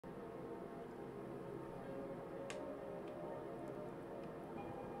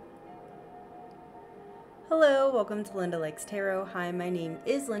Hello, welcome to Linda Likes Tarot. Hi, my name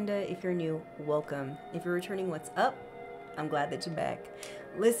is Linda. If you're new, welcome. If you're returning, what's up? I'm glad that you're back.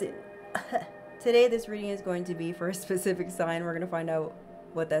 Listen, today this reading is going to be for a specific sign. We're going to find out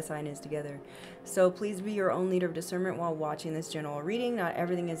what that sign is together. So please be your own leader of discernment while watching this general reading. Not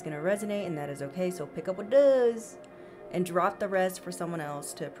everything is going to resonate, and that is okay. So pick up what does and drop the rest for someone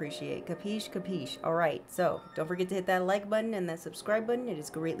else to appreciate. Capiche? Capiche. Alright, so don't forget to hit that like button and that subscribe button. It is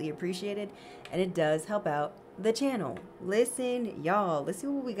greatly appreciated, and it does help out the channel. Listen, y'all, let's see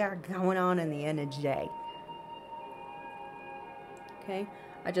what we got going on in the energy. Okay,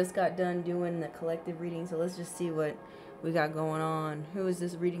 I just got done doing the collective reading, so let's just see what we got going on. Who is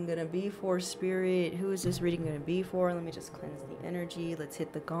this reading going to be for, Spirit? Who is this reading going to be for? Let me just cleanse the energy. Let's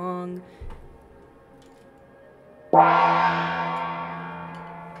hit the gong. Okay,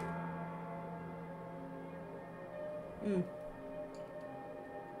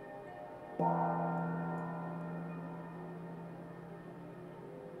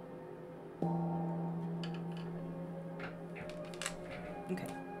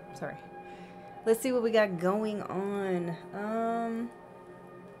 sorry. Let's see what we got going on. I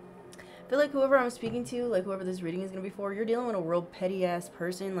feel like whoever I'm speaking to, like whoever this reading is going to be for, you're dealing with a real petty ass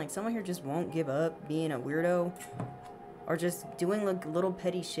person. Like someone here just won't give up being a weirdo or just doing like little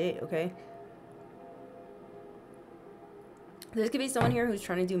petty shit, okay? This could be someone here who's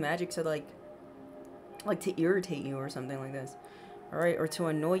trying to do magic to like to irritate you or something like this. All right, or to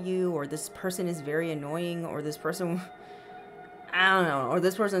annoy you, or this person is very annoying, or this person, I don't know, or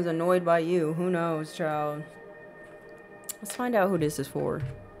this person's annoyed by you. Who knows, child? Let's find out who this is for.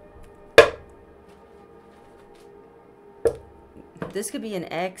 This could be an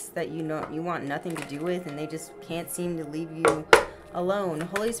ex that you know you want nothing to do with, and they just can't seem to leave you alone.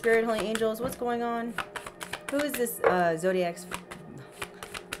 Holy Spirit, Holy Angels, what's going on? Who is this Zodiac's?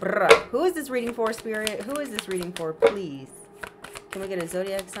 Who is this reading for, Spirit? Who is this reading for, please? Can we get a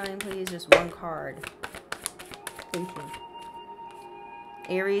Zodiac sign, please? Just one card. Thank you.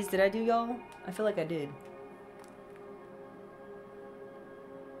 Aries, did I do y'all? I feel like I did.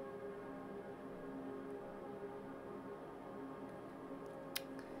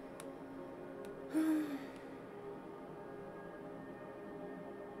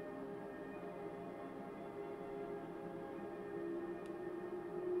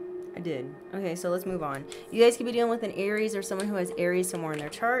 I did. Okay, so let's move on. You guys could be dealing with an Aries or someone who has Aries somewhere in their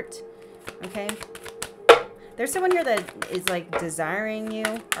chart. Okay. There's someone here that is like desiring you.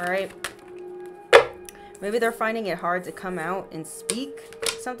 All right. Maybe they're finding it hard to come out and speak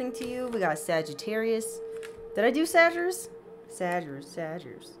something to you. We got Sagittarius. Did I do Sagittarius?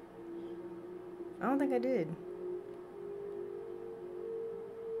 Sagittarius. I don't think I did.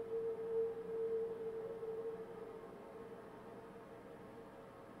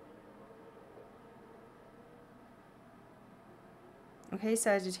 Okay,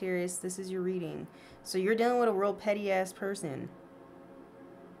 Sagittarius, this is your reading. So you're dealing with a real petty ass person.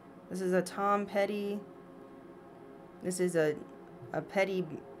 This is a Tom Petty. This is a petty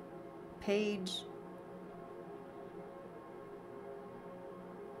page.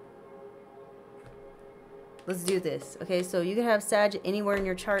 Let's do this. Okay, so you can have Sag anywhere in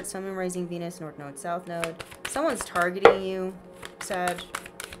your chart. Sun, Moon, Rising, Venus, North Node, South Node. Someone's targeting you, Sag.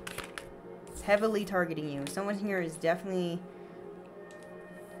 Heavily targeting you. Someone here is definitely...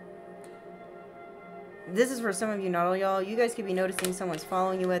 This is for some of you, not all y'all. You guys could be noticing someone's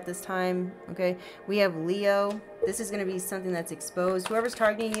following you at this time, okay? We have Leo. This is going to be something that's exposed. Whoever's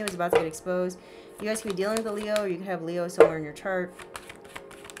targeting you is about to get exposed. You guys could be dealing with a Leo, or you could have Leo somewhere in your chart.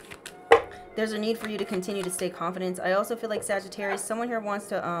 There's a need for you to continue to stay confident. I also feel like Sagittarius, someone here wants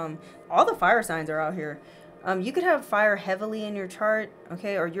to, all the fire signs are out here. You could have fire heavily in your chart,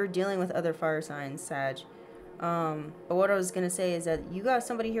 okay? Or you're dealing with other fire signs, Sag. But what I was going to say is that you got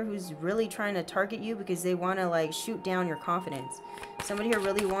somebody here who's really trying to target you because they want to like shoot down your confidence. Somebody here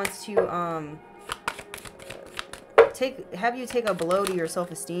really wants to, have you take a blow to your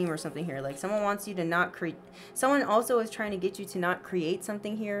self-esteem or something here. Like someone wants you to not create, someone also is trying to get you to not create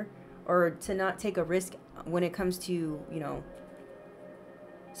something here or to not take a risk when it comes to, you know,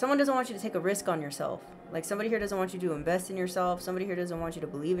 someone doesn't want you to take a risk on yourself. Like somebody here doesn't want you to invest in yourself. Somebody here doesn't want you to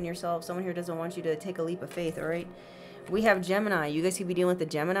believe in yourself. Someone here doesn't want you to take a leap of faith, all right? We have Gemini. You guys could be dealing with a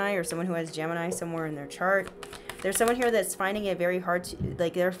Gemini or someone who has Gemini somewhere in their chart. There's someone here that's finding it very hard to,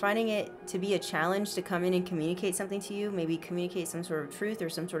 like they're finding it to be a challenge to come in and communicate something to you. Maybe communicate some sort of truth or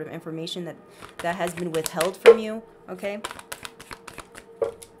some sort of information that has been withheld from you, okay?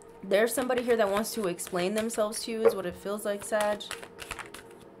 There's somebody here that wants to explain themselves to you is what it feels like, Sag.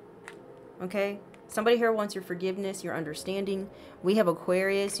 Okay? Somebody here wants your forgiveness, your understanding. We have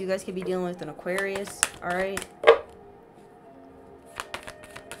Aquarius. You guys could be dealing with an Aquarius. All right.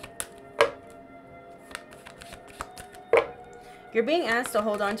 You're being asked to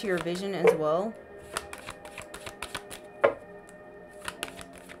hold on to your vision as well.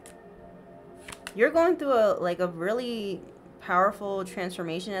 You're going through a really powerful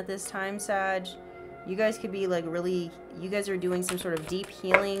transformation at this time, Sag. You guys could be like really, you guys are doing some sort of deep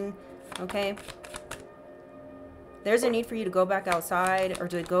healing, okay? There's a need for you to go back outside or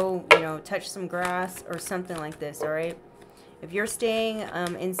to go, you know, touch some grass or something like this, all right? If you're staying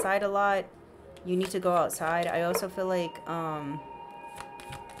inside a lot, you need to go outside. I also feel like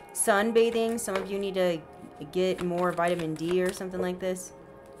sunbathing. Some of you need to get more vitamin D or something like this.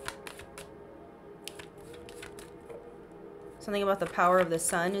 Something about the power of the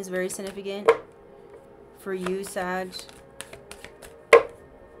sun is very significant for you, Sag.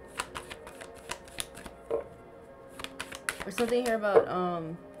 Or something here about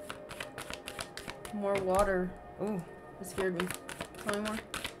more water. Oh, that scared me. Tell me more.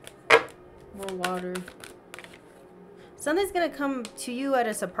 More water. Something's gonna come to you at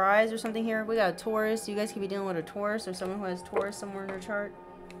a surprise or something here. We got a Taurus. You guys could be dealing with a Taurus or someone who has Taurus somewhere in their chart.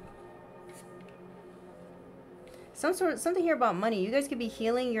 Something here about money. You guys could be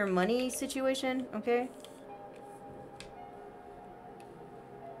healing your money situation, okay?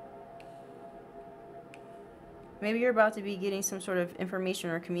 Maybe you're about to be getting some sort of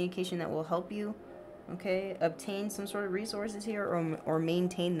information or communication that will help you, okay? Obtain some sort of resources here or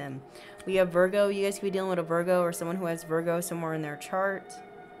maintain them. We have Virgo. You guys could be dealing with a Virgo or someone who has Virgo somewhere in their chart.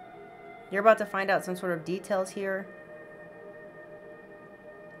 You're about to find out some sort of details here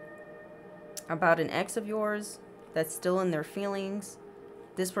about an ex of yours that's still in their feelings.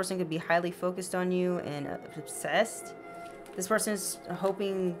 This person could be highly focused on you and obsessed. This person's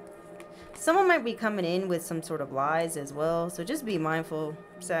hoping... Someone might be coming in with some sort of lies as well. So just be mindful,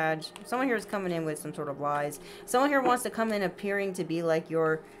 Sag. Someone here is coming in with some sort of lies. Someone here wants to come in appearing to be like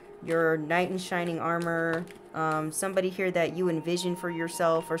your knight in shining armor. Somebody here that you envision for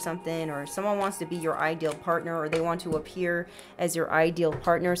yourself or something. Or someone wants to be your ideal partner, or they want to appear as your ideal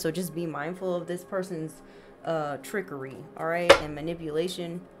partner. So just be mindful of this person's trickery, all right, and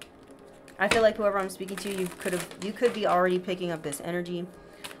manipulation. I feel like whoever I'm speaking to, you could be already picking up this energy.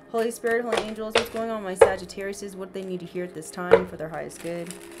 Holy Spirit, Holy Angels, what's going on, my Sagittariuses? What do they need to hear at this time for their highest good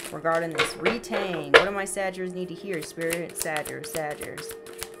regarding this retang? What do my Sagittarius need to hear, Spirit? Sagittarius.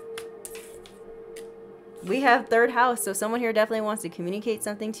 We have third house, so someone here definitely wants to communicate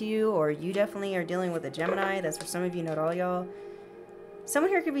something to you, or you definitely are dealing with a Gemini. That's for some of you, not all y'all.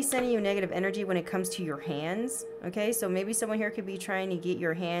 Someone here could be sending you negative energy when it comes to your hands, okay? So maybe someone here could be trying to get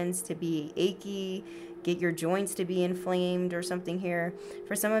your hands to be achy, get your joints to be inflamed or something here.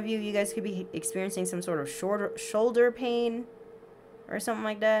 For some of you, you guys could be experiencing some sort of shoulder pain or something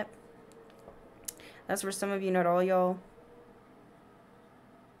like that. That's for some of you, not all y'all.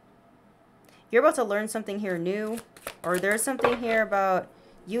 You're about to learn something here new, or there's something here about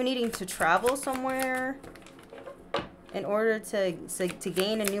you needing to travel somewhere in order to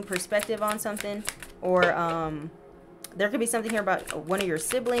gain a new perspective on something, or there could be something here about one of your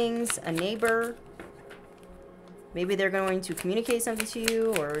siblings, a neighbor. Maybe they're going to communicate something to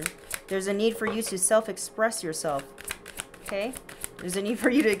you, or there's a need for you to self-express yourself, okay? There's a need for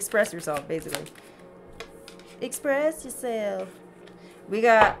you to express yourself, basically. Express yourself. We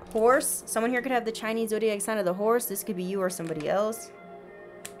got horse. Someone here could have the Chinese zodiac sign of the horse. This could be you or somebody else.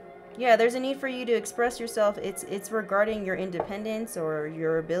 Yeah, there's a need for you to express yourself. It's regarding your independence or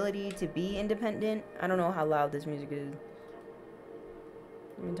your ability to be independent. I don't know how loud this music is.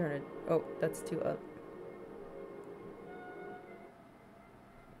 Let me turn it. Oh, that's too up.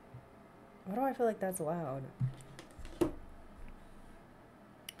 Why do I feel like that's loud? I'll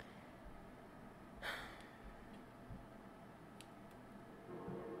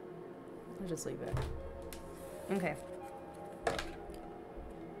just leave it. Okay.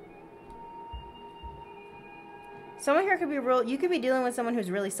 Someone here could be you could be dealing with someone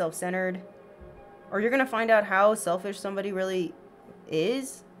who's really self-centered. Or you're going to find out how selfish somebody really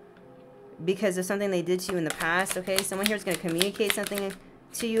is because of something they did to you in the past, okay? Someone here is going to communicate something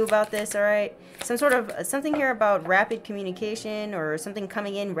to you about this, all right? Something here about rapid communication, or something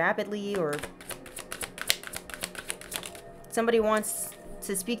coming in rapidly, or somebody wants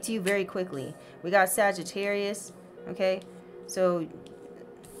to speak to you very quickly. We got Sagittarius, okay? So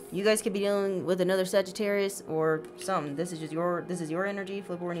you guys could be dealing with another Sagittarius or something. This is your energy.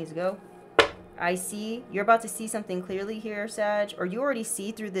 Flip where it needs to go. I see you're about to see something clearly here, Sag, or you already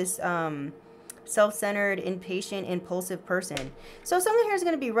see through this self-centered, impatient, impulsive person. So someone here is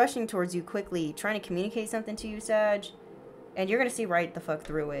going to be rushing towards you quickly, trying to communicate something to you, Sag, and you're going to see right the fuck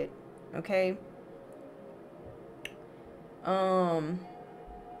through it. Okay?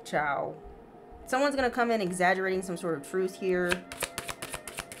 Ciao. Someone's going to come in exaggerating some sort of truth here.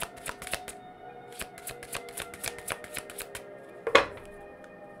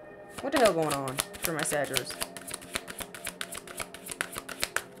 What the hell going on for my Sagittarius?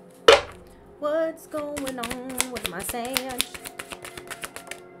 What's going on with my Sag?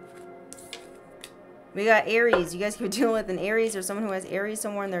 We got Aries. You guys could be dealing with an Aries or someone who has Aries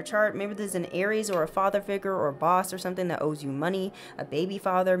somewhere in their chart. Maybe there's an Aries or a father figure or a boss or something that owes you money. A baby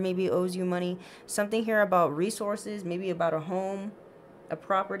father maybe owes you money. Something here about resources, maybe about a home, a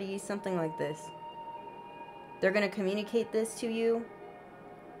property, something like this. They're going to communicate this to you.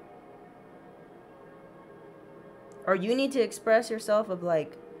 Or you need to express yourself of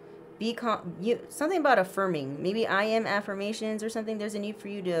like, something about affirming. Maybe I am affirmations or something. There's a need for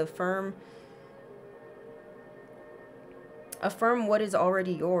you to affirm what is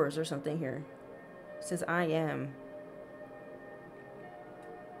already yours or something here. It says I am.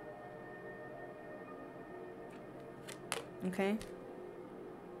 Okay.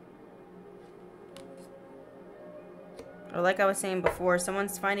 Or like I was saying before,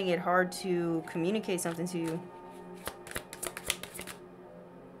 someone's finding it hard to communicate something to you.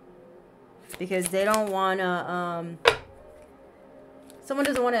 Because they don't want to, someone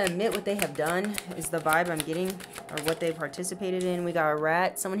doesn't want to admit what they have done, is the vibe I'm getting, or what they participated in. We got a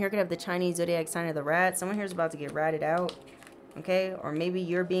rat. Someone here could have the Chinese zodiac sign of the rat. Someone here is about to get ratted out, okay? Or maybe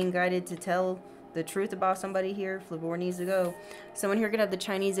you're being guided to tell the truth about somebody here. Flip it where it needs to go. Someone here could have the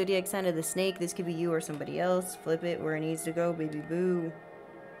Chinese zodiac sign of the snake. This could be you or somebody else. Flip it where it needs to go, baby boo.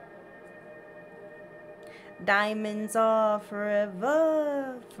 Diamonds are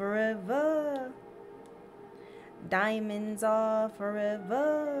forever, forever. Diamonds are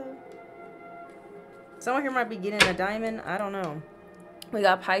forever. Someone here might be getting a diamond. I don't know. We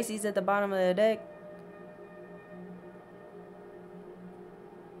got Pisces at the bottom of the deck.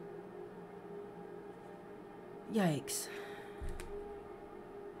 Yikes.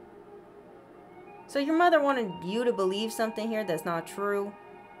 So your mother wanted you to believe something here that's not true.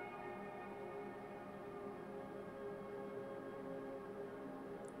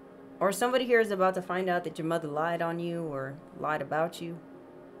 Or somebody here is about to find out that your mother lied on you or lied about you.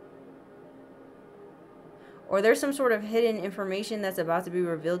 Or there's some sort of hidden information that's about to be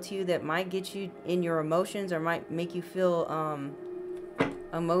revealed to you that might get you in your emotions or might make you feel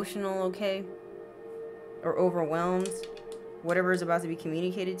emotional, okay? Or overwhelmed. Whatever is about to be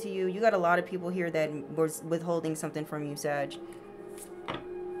communicated to you. You got a lot of people here that was withholding something from you, Sag.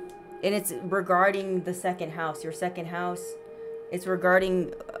 And it's regarding the second house, your second house. It's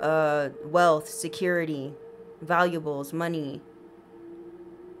regarding wealth, security, valuables, money,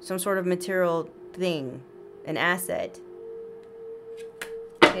 some sort of material thing, an asset.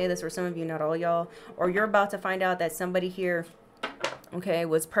 Okay, that's for some of you, not all y'all. Or you're about to find out that somebody here, okay,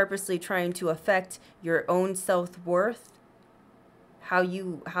 was purposely trying to affect your own self-worth, how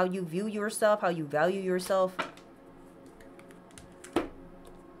you view yourself, how you value yourself.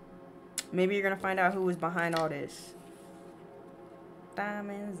 Maybe you're going to find out who was behind all this.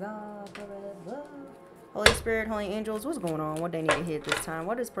 Diamonds are forever. Holy Spirit, Holy Angels, what's going on? What they need to hit this time?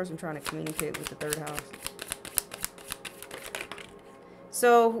 What is this person trying to communicate with the third house?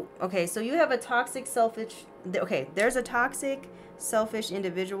 So, okay, so you have a toxic, selfish... Okay, there's a toxic, selfish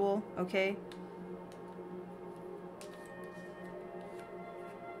individual, okay?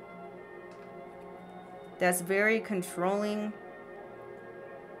 That's very controlling.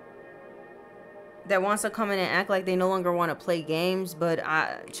 That wants to come in and act like they no longer want to play games, but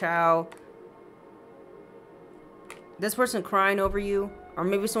child, this person crying over you, or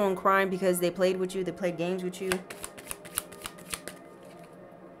maybe someone crying because they played with you, they played games with you.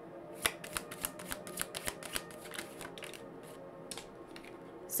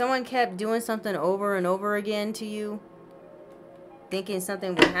 Someone kept doing something over and over again to you, thinking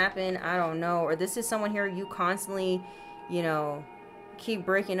something would happen. I don't know. Or this is someone here you constantly, you know, keep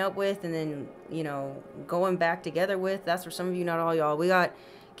breaking up with and then, you know, going back together with. That's for some of you, not all y'all. We got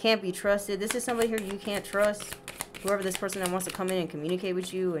can't be trusted. This is somebody here you can't trust. Whoever this person that wants to come in and communicate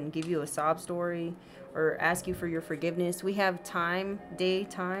with you and give you a sob story or ask you for your forgiveness. We have time, day,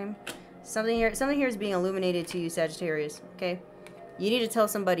 time. Something here is being illuminated to you, Sagittarius, okay? You need to tell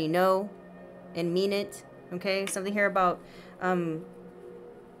somebody no and mean it, okay? Something here about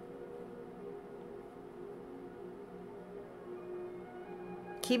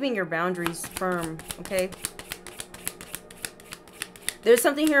keeping your boundaries firm, okay? There's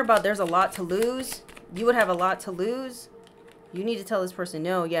something here about there's a lot to lose. You would have a lot to lose. You need to tell this person,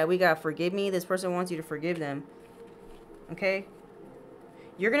 no, yeah, we got forgive me. This person wants you to forgive them. Okay?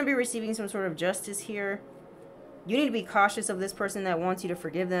 You're going to be receiving some sort of justice here. You need to be cautious of this person that wants you to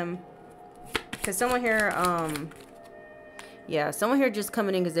forgive them. Because someone here, yeah, someone here just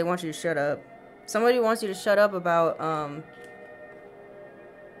coming in because they want you to shut up. Somebody wants you to shut up about,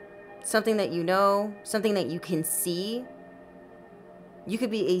 something that you know, something that you can see. You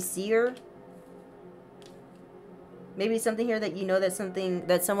could be a seer. Maybe something here that you know that something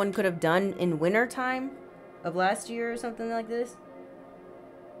that someone could have done in winter time of last year or something like this.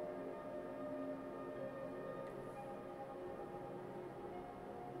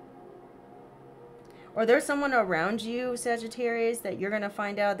 Or there's someone around you, Sagittarius, that you're going to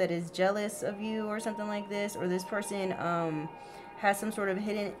find out that is jealous of you or something like this. Or this person has some sort of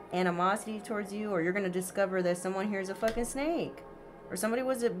hidden animosity towards you. Or you're going to discover that someone here is a fucking snake. Or somebody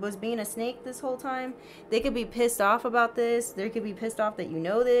was being a snake this whole time. They could be pissed off about this. They could be pissed off that you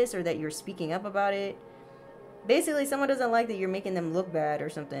know this or that you're speaking up about it. Basically, someone doesn't like that you're making them look bad or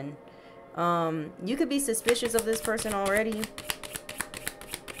something. You could be suspicious of this person already.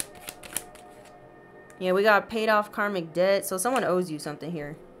 Yeah, we got paid off karmic debt. So someone owes you something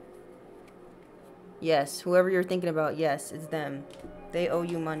here. Yes, whoever you're thinking about, yes, it's them. They owe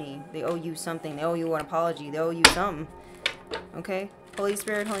you money. They owe you something. They owe you an apology. They owe you something. Okay? Holy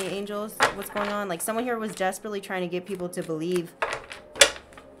Spirit, Holy Angels, what's going on? Like, someone here was desperately trying to get people to believe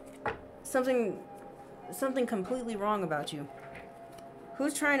something completely wrong about you.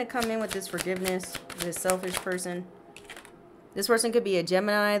 Who's trying to come in with this forgiveness? This selfish person. This person could be a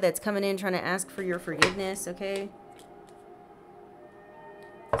Gemini that's coming in trying to ask for your forgiveness, okay?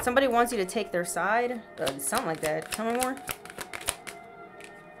 Somebody wants you to take their side. Something like that. Tell me more.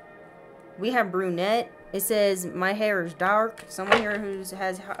 We have brunette. It says, my hair is dark. Someone here who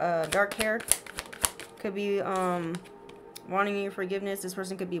has dark hair could be wanting your forgiveness. This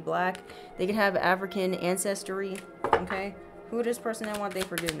person could be black. They could have African ancestry. Okay? Who is this person that wants their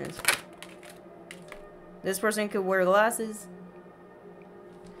forgiveness? This person could wear glasses.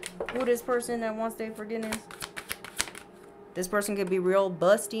 Who is this person that wants their forgiveness? This person could be real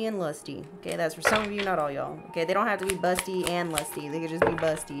busty and lusty. Okay, that's for some of you, not all y'all. Okay, they don't have to be busty and lusty. They could just be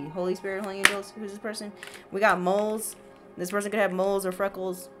busty. Holy Spirit, Holy Angels, who's this person? We got moles. This person could have moles or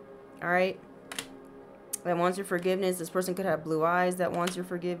freckles. Alright? That wants your forgiveness. This person could have blue eyes that wants your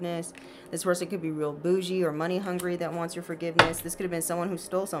forgiveness. This person could be real bougie or money hungry that wants your forgiveness. This could have been someone who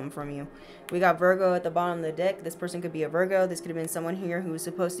stole something from you. We got Virgo at the bottom of the deck. This person could be a Virgo. This could have been someone here who was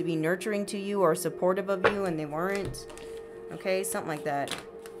supposed to be nurturing to you or supportive of you and they weren't. Okay, something like that.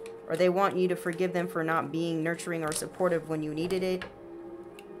 Or they want you to forgive them for not being nurturing or supportive when you needed it.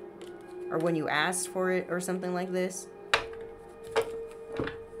 Or when you asked for it or something like this.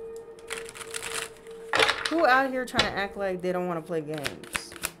 Who out here trying to act like they don't want to play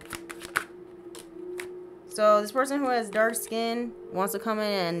games? So this person who has dark skin wants to come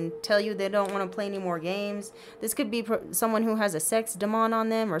in and tell you they don't want to play any more games. This could be someone who has a sex demon on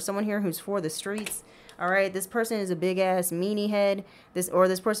them or someone here who's for the streets. All right, this person is a big ass meanie head. This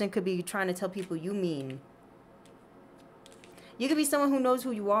person could be trying to tell people you mean. You could be someone who knows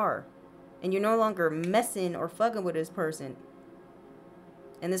who you are, and you're no longer messing or fucking with this person.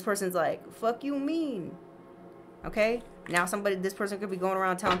 And this person's like, "Fuck you mean." Okay? Now this person could be going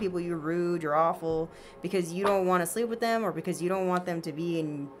around telling people you're rude, you're awful, because you don't want to sleep with them, or because you don't want them to be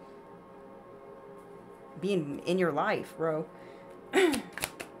in your life, bro.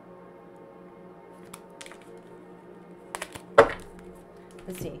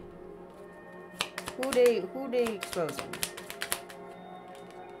 Let's see. Who they exposing?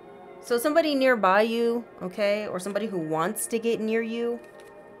 So somebody nearby you, okay, or somebody who wants to get near you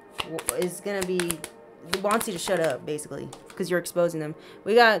is gonna be wants you to shut up, basically, because you're exposing them.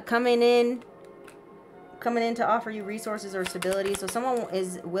 We got coming in to offer you resources or stability. So someone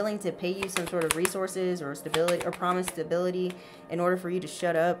is willing to pay you some sort of resources or stability or promise stability in order for you to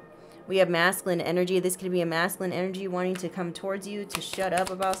shut up. We have masculine energy. This could be a masculine energy wanting to come towards you to shut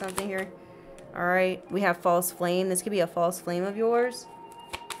up about something here. All right. We have false flame. This could be a false flame of yours.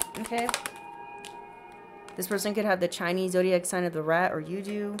 Okay. This person could have the Chinese zodiac sign of the rat, or you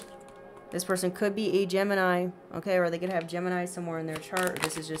do. This person could be a Gemini. Okay. Or they could have Gemini somewhere in their chart. Or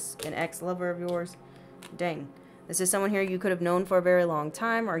this is just an ex-lover of yours. Dang. This is someone here you could have known for a very long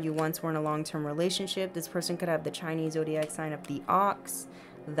time, or you once were in a long-term relationship. This person could have the Chinese zodiac sign of the ox,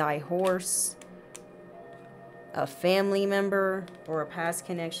 thy horse. a family member or a past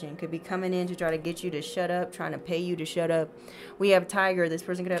connection could be coming in to try to get you to shut up, trying to pay you to shut up. We have Tiger. This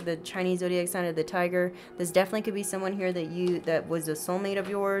person could have the Chinese zodiac sign of the Tiger. This definitely could be someone here that was a soulmate of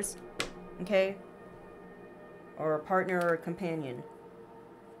yours, okay? Or a partner or a companion.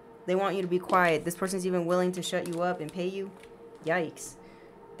 They want you to be quiet. This person's even willing to shut you up and pay you. Yikes.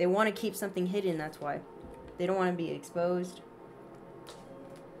 They want to keep something hidden, that's why. They don't want to be exposed.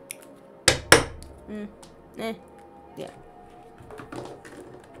 Yeah.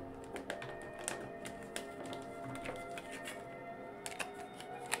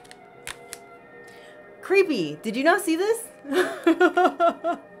 Creepy. Did you not see this?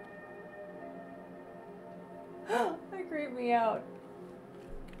 That creeped me out.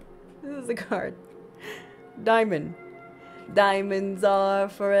 This is a card. Diamond. Diamonds are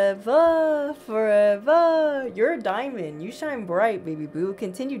forever, forever. You're a diamond. You shine bright, baby boo.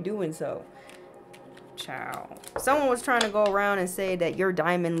 Continue doing so. Ciao. Someone was trying to go around and say that your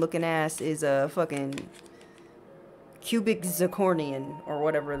diamond looking ass is a fucking cubic zirconian or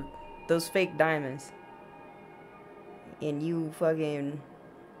whatever. Those fake diamonds. And you fucking...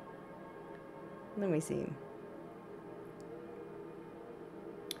 Let me see.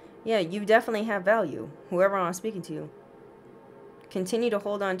 Yeah, you definitely have value. Whoever I'm speaking to. Continue to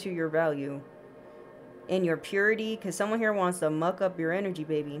hold on to your value. And your purity. Because someone here wants to muck up your energy,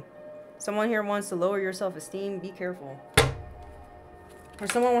 baby. Someone here wants to lower your self-esteem. Be careful. Or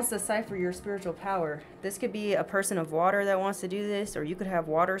someone wants to cipher your spiritual power. This could be a person of water that wants to do this. Or you could have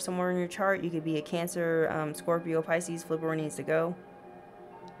water somewhere in your chart. You could be a Cancer, Scorpio, Pisces, flip where it needs to go.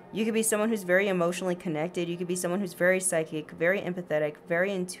 You could be someone who's very emotionally connected. You could be someone who's very psychic, very empathetic,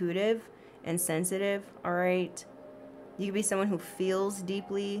 very intuitive and sensitive. Alright? You could be someone who feels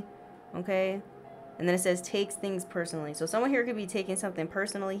deeply. Okay? And then it says takes things personally. So someone here could be taking something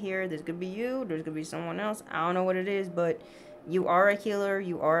personally here. This could be you. There's could be someone else. I don't know what it is, but you are a healer.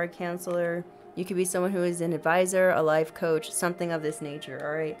 You are a counselor. You could be someone who is an advisor, a life coach, something of this nature.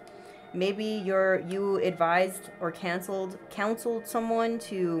 All right. Maybe you advised or counseled someone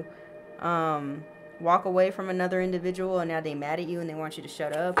to walk away from another individual, and now they mad at you and they want you to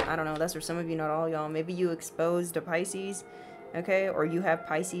shut up. I don't know. That's for some of you, not all y'all. Maybe you exposed a Pisces, okay, or you have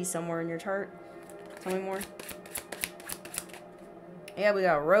Pisces somewhere in your chart. Tell me more. Yeah, we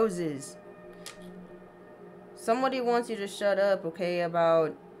got roses. Somebody wants you to shut up, okay,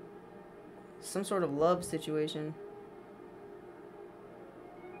 about some sort of love situation.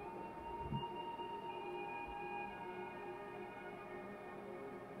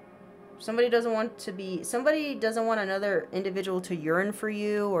 Somebody doesn't want another individual to yearn for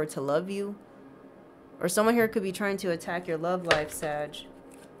you or to love you. Or someone here could be trying to attack your love life, Sag.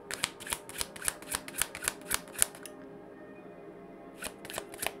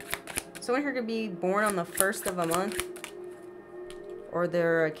 Someone here could be born on the 1st of a month. Or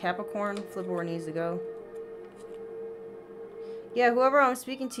they're a Capricorn. Flip where it needs to go. Yeah, whoever I'm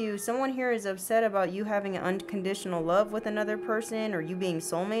speaking to, someone here is upset about you having an unconditional love with another person, or you being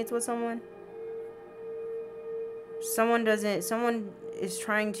soulmates with someone. Someone is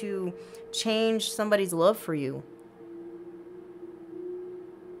trying to change somebody's love for you.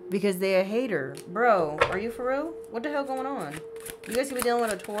 Because they're a hater. Bro, are you for real? What the hell going on? You guys could be dealing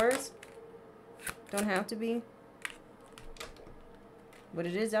with a Taurus. Don't have to be. But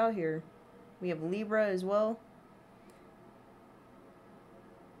it is out here. We have Libra as well.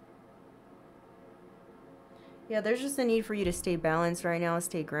 Yeah, there's just a need for you to stay balanced right now,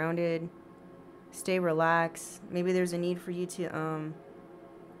 stay grounded, stay relaxed. Maybe there's a need for you to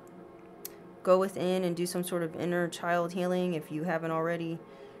go within and do some sort of inner child healing if you haven't already,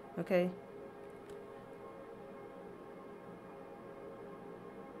 okay?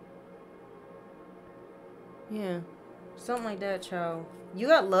 Yeah, something like that, child. You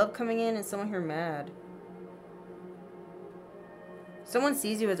got love coming in and someone here mad. Someone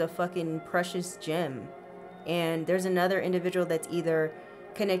sees you as a fucking precious gem. And there's another individual that's either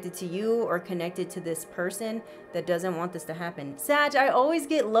connected to you or connected to this person that doesn't want this to happen. Sag, I always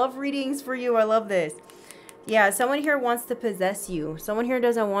get love readings for you. I love this. Yeah, someone here wants to possess you. Someone here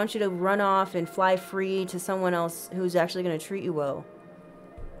doesn't want you to run off and fly free to someone else who's actually going to treat you well.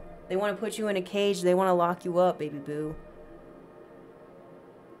 They want to put you in a cage. They want to lock you up, baby boo.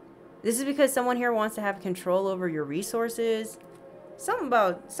 This is because someone here wants to have control over your resources. Something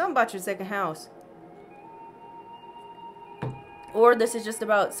about your second house. Or this is just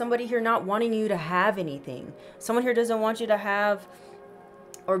about somebody here not wanting you to have anything. Someone here doesn't want you to have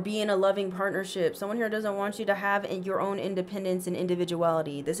or be in a loving partnership. Someone here doesn't want you to have your own independence and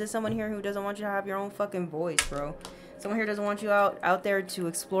individuality. This is someone here who doesn't want you to have your own fucking voice, bro. Someone here doesn't want you out there to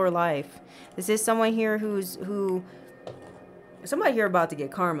explore life. This is someone here somebody here about to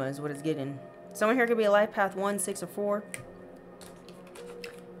get karma is what it's getting. Someone here could be a life path 1, 6, or 4.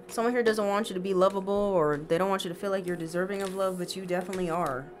 Someone here doesn't want you to be lovable, or they don't want you to feel like you're deserving of love, but you definitely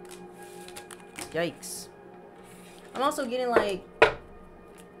are. Yikes. I'm also getting like,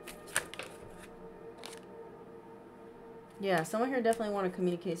 yeah, someone here definitely want to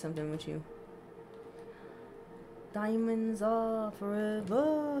communicate something with you. Diamonds are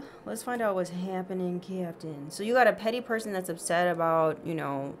forever. Let's find out what's happening, Captain. So you got a petty person that's upset about, you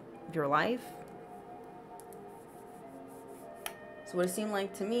know, your life. So what it seemed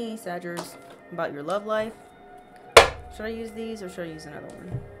like to me, Sagittarius, about your love life. Should I use these or should I use another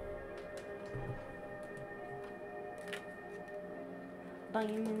one?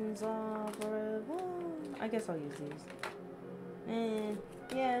 Diamonds are forever. I guess I'll use these.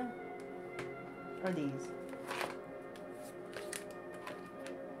 Yeah. Or these.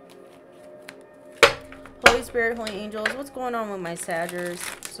 Holy Spirit, Holy Angels, what's going on with my Sagittarius?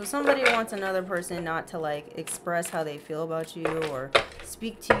 So somebody wants another person not to like express how they feel about you or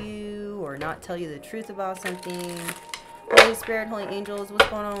speak to you or not tell you the truth about something. Holy Spirit, Holy Angels, what's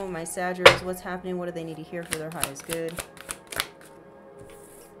going on with my Sagittarius? What's happening? What do they need to hear for their highest good?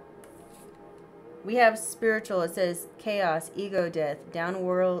 We have spiritual. It says chaos, ego death,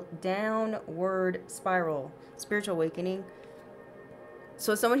 downward spiral, spiritual awakening.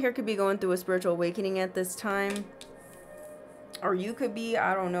 So someone here could be going through a spiritual awakening at this time. Or you could be,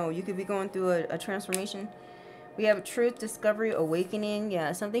 I don't know, you could be going through a transformation. We have truth, discovery, awakening.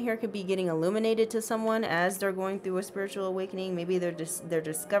 Yeah, something here could be getting illuminated to someone as they're going through a spiritual awakening. Maybe they're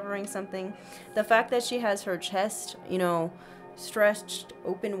discovering something. The fact that she has her chest, you know, stretched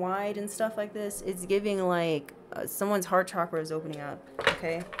open wide and stuff like this, it's giving like someone's heart chakra is opening up.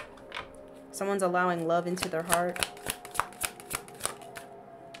 Okay, someone's allowing love into their heart.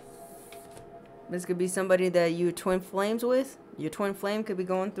 This could be somebody that you twin flames with. Your twin flame could be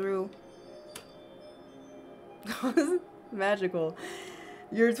going through magical.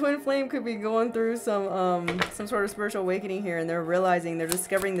 Your twin flame could be going through some sort of spiritual awakening here, and they're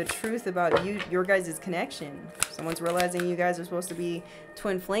discovering the truth about your guys' connection. Someone's realizing you guys are supposed to be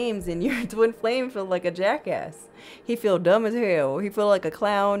twin flames, and your twin flame feel like a jackass. He feel dumb as hell. He feel like a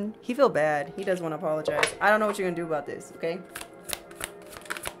clown. He feel bad. He does want to apologize. I don't know what you're gonna do about this, okay?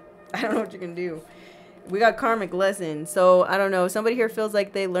 I don't know what you can do. We got karmic lesson. So, I don't know. Somebody here feels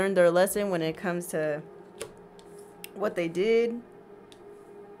like they learned their lesson when it comes to what they did.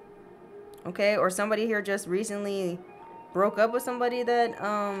 Okay? Or somebody here just recently broke up with somebody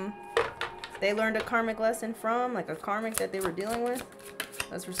that they learned a karmic lesson from. Like a karmic that they were dealing with.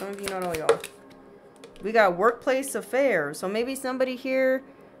 That's for some of you, not all y'all. We got workplace affair. So, maybe somebody here...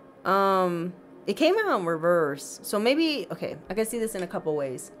 it came out in reverse. So, maybe... Okay, I can see this in a couple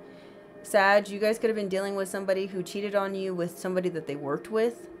ways. Sag, you guys could have been dealing with somebody who cheated on you with somebody that they worked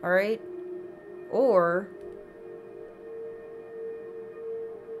with, alright? Or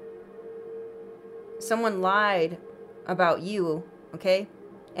someone lied about you, okay?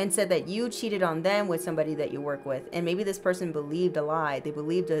 And said that you cheated on them with somebody that you work with. And maybe this person believed a lie. They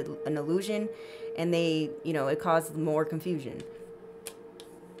believed an illusion, and they, you know, it caused more confusion.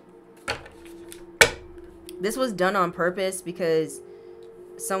 This was done on purpose because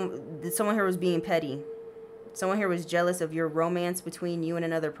someone here was being petty. Someone here was jealous of your romance between you and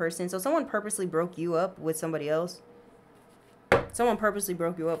another person. So someone purposely broke you up with somebody else. Someone purposely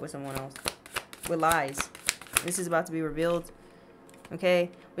broke you up with someone else. With lies. This is about to be revealed. Okay.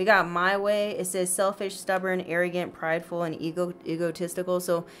 We got my way. It says selfish, stubborn, arrogant, prideful, and egotistical.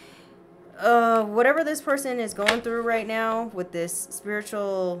 So whatever this person is going through right now with this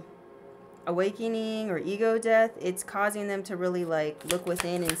spiritual awakening or ego death, it's causing them to really like look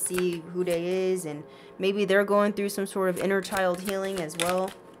within and see who they is, and maybe they're going through some sort of inner child healing as well.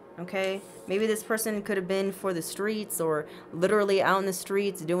 Okay, maybe this person could have been for the streets or literally out in the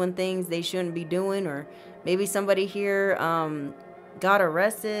streets doing things they shouldn't be doing, or maybe somebody here got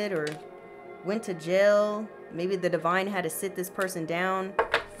arrested or went to jail. Maybe the divine had to sit this person down.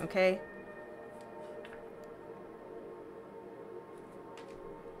 Okay,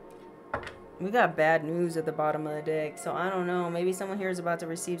 we got bad news at the bottom of the deck. So, I don't know. Maybe someone here is about to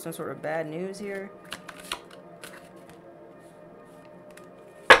receive some sort of bad news here.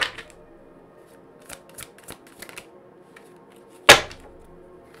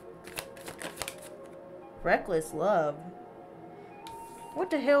 Reckless love.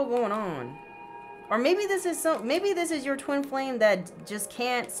 What the hell going on? Or maybe this is your twin flame that just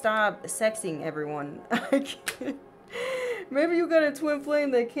can't stop sexing everyone. Maybe you got a twin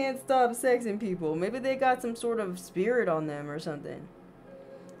flame that can't stop sexing people. Maybe they got some sort of spirit on them or something.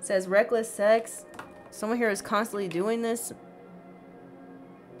 It says reckless sex. Someone here is constantly doing this.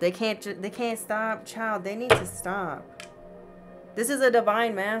 They can't stop. Child, they need to stop. This is a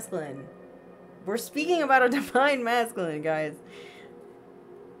divine masculine. We're speaking about a divine masculine, guys.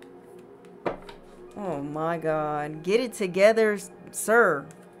 Oh my God. Get it together, sir.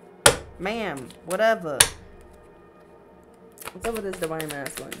 Ma'am. Whatever. What's up with this divine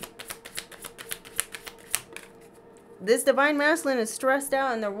masculine? This divine masculine is stressed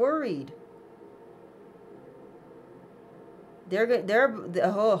out and they're worried. They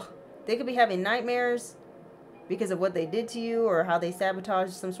could be having nightmares because of what they did to you or how they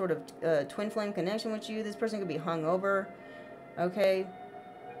sabotaged some sort of twin flame connection with you. This person could be hungover. Okay.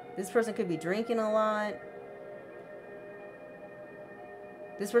 This person could be drinking a lot.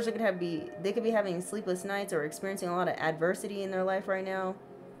 This person could they could be having sleepless nights or experiencing a lot of adversity in their life right now.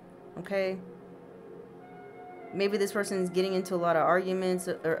 Okay. Maybe this person is getting into a lot of arguments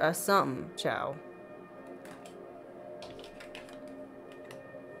or something, child.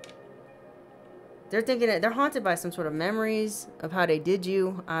 They're thinking that they're haunted by some sort of memories of how they did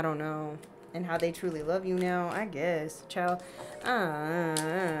you. I don't know. And how they truly love you now, I guess. Child.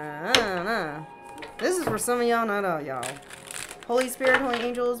 I don't know. This is for some of y'all, not all y'all. Holy Spirit, Holy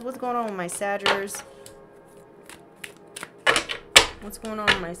Angels, what's going on with my Sagittarius? What's going on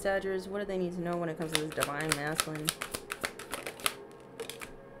with my Sagittarius? What do they need to know when it comes to this divine masculine?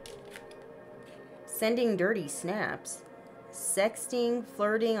 Sending dirty snaps. Sexting,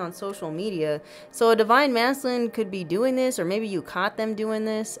 flirting on social media. So a divine masculine could be doing this, or maybe you caught them doing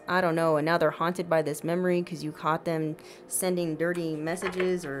this. I don't know. And now they're haunted by this memory because you caught them sending dirty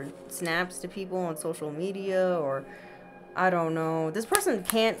messages or snaps to people on social media, or I don't know. This person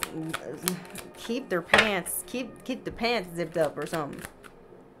can't keep their pants, keep the pants zipped up or something.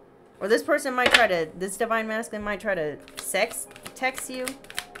 Or this person might try to, this divine masculine might try to text you.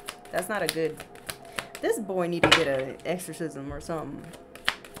 That's not a good. This boy need to get an exorcism or something.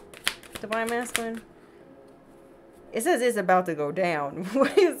 Divine masculine. It says it's about to go down.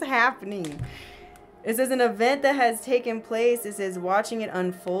 What is happening? It says an event that has taken place. It says watching it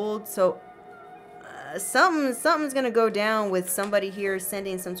unfold. So something's gonna go down with somebody here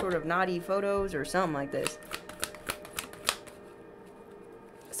sending some sort of naughty photos or something like this.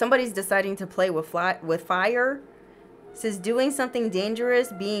 Somebody's deciding to play with fire. It says doing something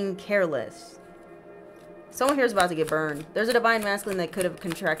dangerous, being careless. Someone here is about to get burned. There's a divine masculine that could have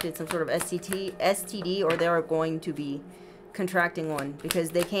contracted some sort of STD, or they are going to be contracting one because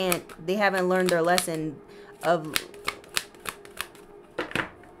they haven't learned their lesson of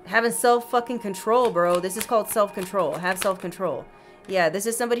having self-fucking control, bro. This is called self-control. Have self-control. Yeah, this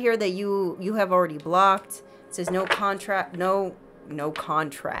is somebody here that you have already blocked. It says no contract, no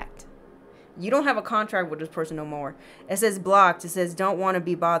contract. You don't have a contract with this person no more. It says blocked. It says don't want to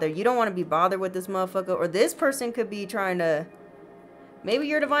be bothered. You don't want to be bothered with this motherfucker. Or this person could be trying to... Maybe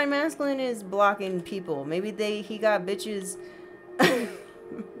your divine masculine is blocking people. Maybe he got bitches...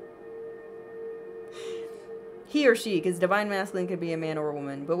 He or she, because divine masculine could be a man or a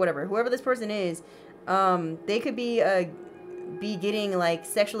woman. But whatever. Whoever this person is, they could be getting like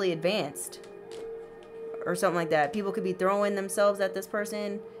sexually advanced. Or something like that. People could be throwing themselves at this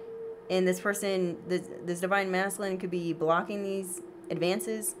person. And this person, this divine masculine could be blocking these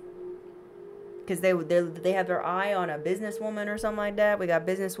advances because they have their eye on a businesswoman or something like that. We got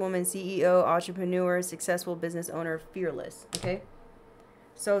businesswoman, CEO, entrepreneur, successful business owner, fearless. Okay,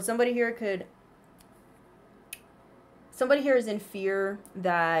 so somebody here is in fear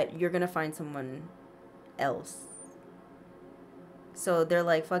that you're gonna find someone else. So they're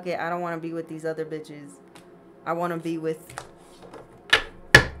like, fuck it, I don't want to be with these other bitches. I want to be with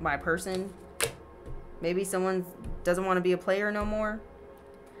my person. Maybe someone doesn't want to be a player no more.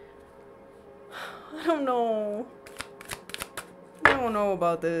 I don't know. I don't know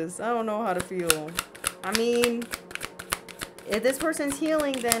about this. I don't know how to feel. I mean, if this person's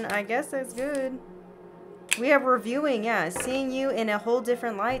healing, then I guess that's good. We have reviewing, yeah, seeing you in a whole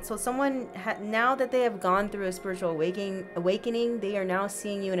different light. So someone, now that they have gone through a spiritual awakening, they are now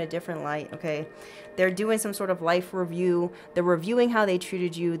seeing you in a different light, okay? They're doing some sort of life review. They're reviewing how they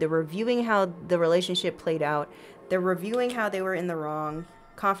treated you. They're reviewing how the relationship played out. They're reviewing how they were in the wrong.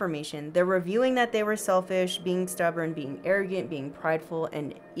 Confirmation. They're reviewing that they were selfish, being stubborn, being arrogant, being prideful,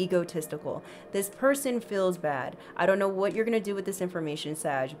 and egotistical. This person feels bad. I don't know what you're going to do with this information,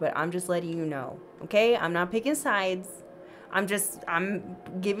 Sag, but I'm just letting you know. Okay? I'm not picking sides. I'm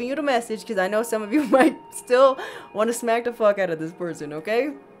giving you the message because I know some of you might still want to smack the fuck out of this person,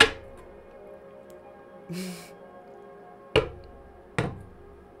 okay?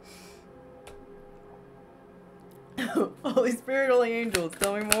 Holy Spirit, Holy Angels,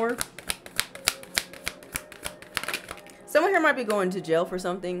 tell me more. Someone here might be going to jail for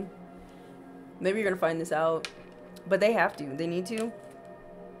something. Maybe you're going to find this out. But they have to. They need to.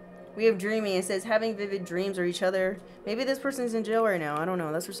 We have dreaming. It says having vivid dreams or each other. Maybe this person's in jail right now. I don't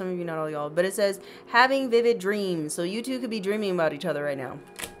know. That's for some of you, not all y'all. But it says having vivid dreams. So you two could be dreaming about each other right now.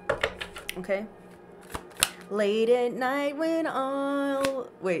 Okay. Late at night when all...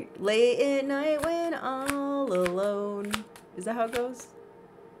 Wait. Late at night when all alone. Is that how it goes?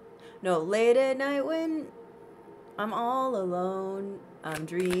 No. Late at night when I'm all alone. I'm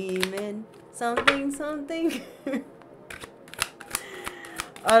dreaming. Something, something.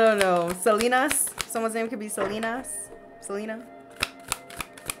 I don't know. Salinas? Someone's name could be Salinas. Selena?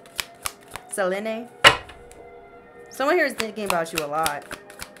 Selene? Someone here is thinking about you a lot.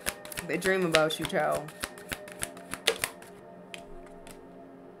 They dream about you, child.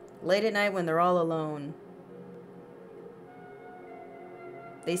 Late at night when they're all alone.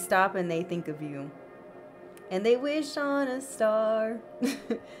 They stop and they think of you. And they wish on a star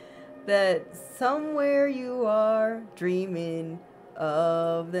that somewhere you are dreaming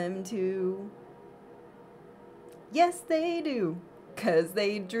of them too. Yes, they do. 'Cause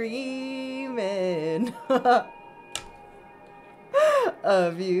they dreaming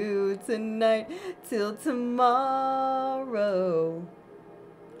of you tonight till tomorrow.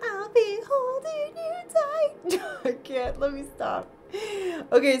 I'll be holding you tight. I can't. Let me stop.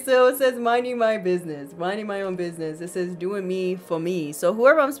 Okay, so it says minding my business, minding my own business. It says doing me for me. So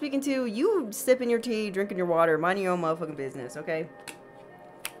whoever I'm speaking to, you sipping your tea, drinking your water, minding your own motherfucking business, okay?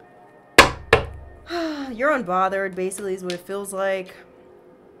 You're unbothered, basically, is what it feels like.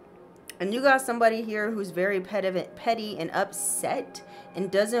 And you got somebody here who's very petty and upset and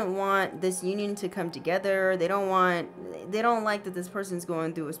doesn't want this union to come together. They don't like that this person's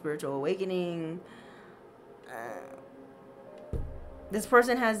going through a spiritual awakening. This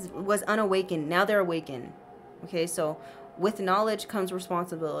person was unawakened. Now they're awakened. Okay, so with knowledge comes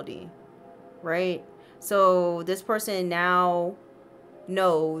responsibility, right? So this person now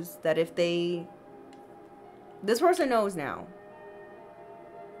knows that if they... This person knows now.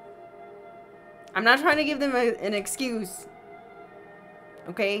 I'm not trying to give them an excuse.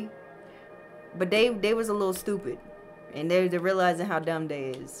 Okay? But they was a little stupid. And they're realizing how dumb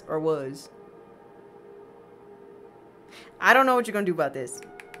they is. Or was. I don't know what you're going to do about this.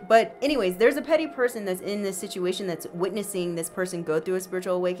 But anyways, there's a petty person that's in this situation that's witnessing this person go through a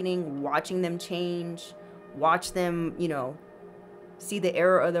spiritual awakening. Watching them change. Watch them, you know, see the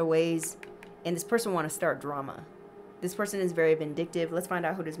error of their ways. And this person want to start drama. This person is very vindictive. Let's find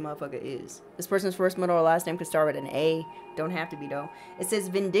out who this motherfucker is. This person's first, middle, or last name could start with an A. Don't have to be, though. It says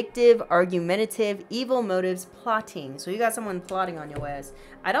vindictive, argumentative, evil motives, plotting. So you got someone plotting on your ass.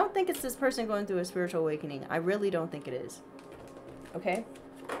 I don't think it's this person going through a spiritual awakening. I really don't think it is. Okay?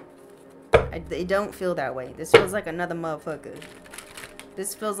 They don't feel that way. This feels like another motherfucker.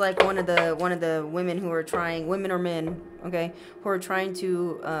 This feels like one of the women who are trying, women or men, okay, who are trying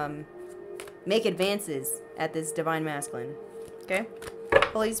to make advances at this divine masculine. Okay?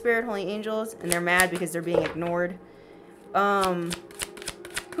 Holy Spirit, Holy Angels, and they're mad because they're being ignored.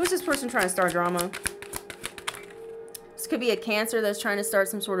 Who's this person trying to start drama? This could be a Cancer that's trying to start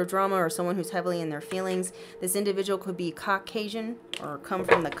some sort of drama, or someone who's heavily in their feelings. This individual could be Caucasian or come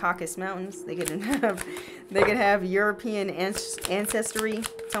from the Caucasus Mountains. They could have European ancestry.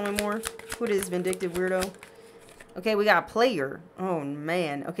 Tell me more. Who is this vindictive weirdo? Okay, we got player. Oh,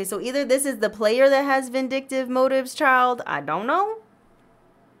 man. Okay, so either this is the player that has vindictive motives, child. I don't know.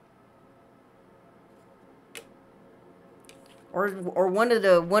 Or one of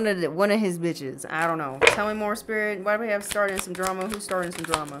his bitches. I don't know. Tell me more, Spirit. Why do we have starting some drama? Who's starting some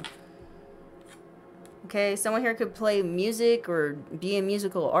drama? Okay, someone here could play music or be a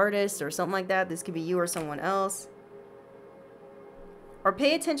musical artist or something like that. This could be you or someone else. Or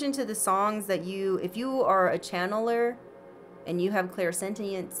pay attention to the songs that if you are a channeler and you have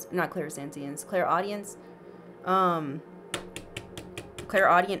clairaudience,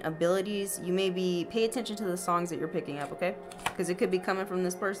 clairaudient abilities, you may pay attention to the songs that you're picking up, okay? Because it could be coming from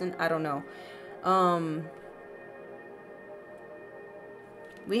this person. I don't know.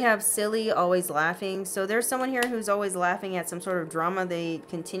 We have silly, always laughing. So there's someone here who's always laughing at some sort of drama they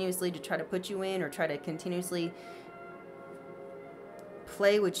continuously to try to put you in, or try to continuously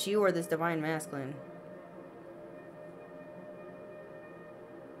play with you or this divine masculine.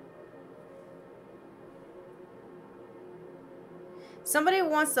 Somebody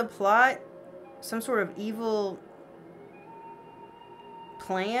wants to plot some sort of evil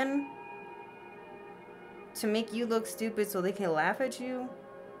plan to make you look stupid so they can laugh at you.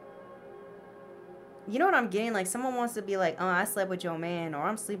 You know what I'm getting? Like, someone wants to be like, oh, I slept with your man, or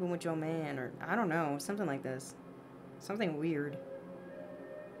I'm sleeping with your man, or I don't know, something like this. Something weird.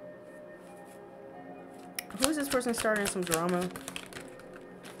 Who's this person starting some drama?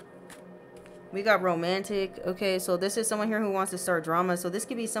 We got romantic. Okay, so this is someone here who wants to start drama. So this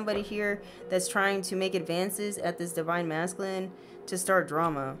could be somebody here that's trying to make advances at this divine masculine to start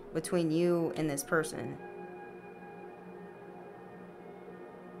drama between you and this person.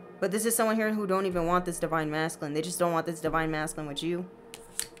 But this is someone here who don't even want this divine masculine. They just don't want this divine masculine with you.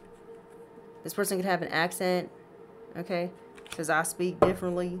 This person could have an accent. Okay, because I speak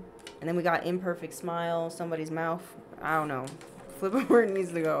differently. And then we got imperfect smile, somebody's mouth. I don't know. Flip it where it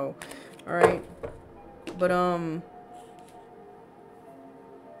needs to go. All right, but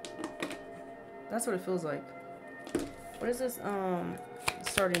that's what it feels like. What is this?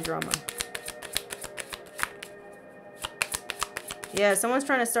 Starting drama. Yeah, someone's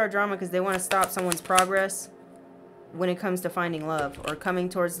trying to start drama because they want to stop someone's progress when it comes to finding love or coming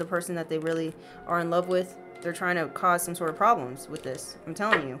towards the person that they really are in love with. They're trying to cause some sort of problems with this. I'm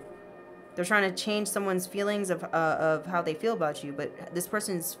telling you. They're trying to change someone's feelings of how they feel about you, but this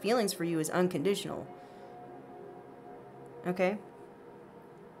person's feelings for you is unconditional. Okay?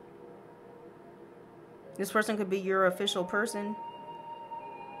 This person could be your official person.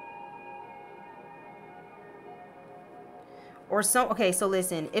 Or some, okay, so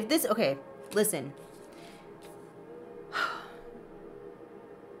listen. If this, okay, listen.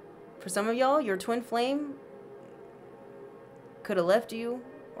 For some of y'all, your twin flame could have left you.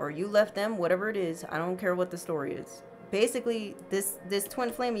 Or you left them, whatever it is. I don't care what the story is. Basically, this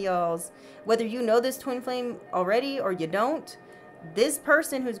twin flame of y'all's, whether you know this twin flame already or you don't, this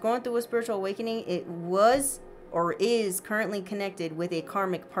person who's going through a spiritual awakening, it was or is currently connected with a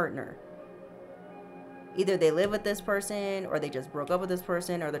karmic partner. Either they live with this person, or they just broke up with this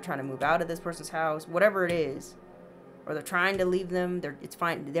person, or they're trying to move out of this person's house, whatever it is. Or they're trying to leave them.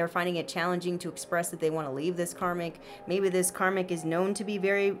 They're finding it challenging to express that they want to leave this karmic. Maybe this karmic is known to be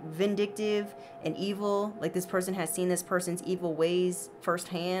very vindictive and evil. Like this person has seen this person's evil ways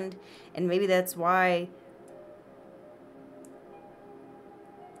firsthand. And maybe that's why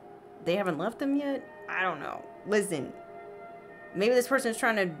they haven't left them yet. I don't know. Listen. Maybe this person is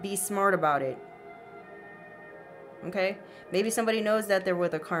trying to be smart about it. Okay? Maybe somebody knows that they're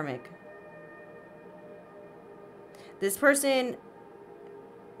with a karmic. This person,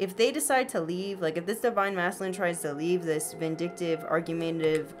 if they decide to leave, like if this divine masculine tries to leave this vindictive,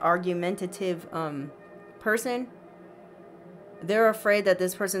 argumentative person, they're afraid that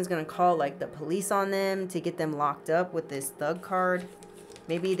this person's going to call like the police on them to get them locked up with this thug card.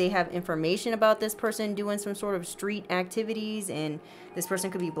 Maybe they have information about this person doing some sort of street activities, and this person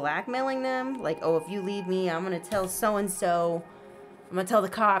could be blackmailing them. Like, oh, if you leave me, I'm going to tell so-and-so. I'm going to tell the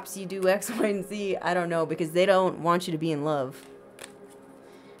cops you do X, Y, and Z. I don't know, because they don't want you to be in love.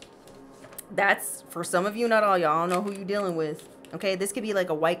 That's, for some of you, not all y'all. I don't know who you're dealing with. Okay, this could be like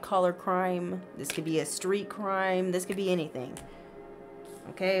a white-collar crime. This could be a street crime. This could be anything.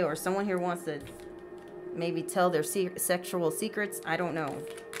 Okay, or someone here wants to maybe tell their sexual secrets. I don't know.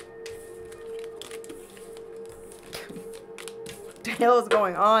 What the hell is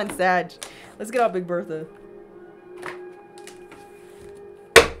going on, Sag? Let's get out Big Bertha.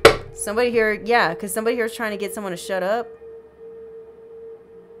 Somebody here, yeah, because somebody here is trying to get someone to shut up.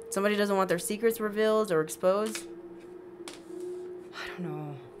 Somebody doesn't want their secrets revealed or exposed. I don't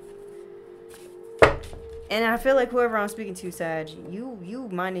know. And I feel like whoever I'm speaking to, Sag, you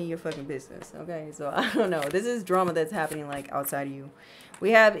minding your fucking business, okay? So, I don't know. This is drama that's happening, like, outside of you.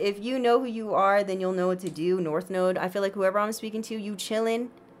 We have, if you know who you are, then you'll know what to do. North Node. I feel like whoever I'm speaking to, you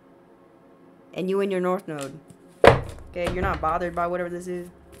chilling. And you in your North Node. Okay? You're not bothered by whatever this is.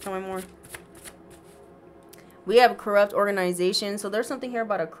 Tell me more. We have a corrupt organization. So there's something here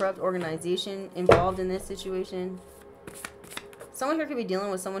about a corrupt organization involved in this situation. Someone here could be dealing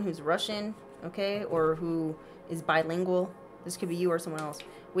with someone who's Russian, okay, or who is bilingual. This could be you or someone else.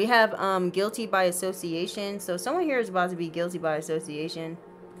 We have guilty by association. So someone here is about to be guilty by association.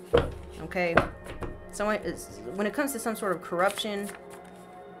 Okay. Someone is, when it comes to some sort of corruption,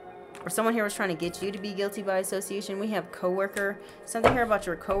 or someone here was trying to get you to be guilty by association. We have coworker. Something here about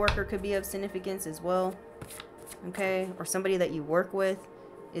your coworker could be of significance as well. Okay? Or somebody that you work with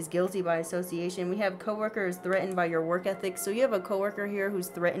is guilty by association. We have coworker is threatened by your work ethic. So you have a coworker here who's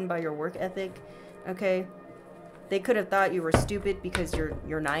threatened by your work ethic. Okay? They could have thought you were stupid because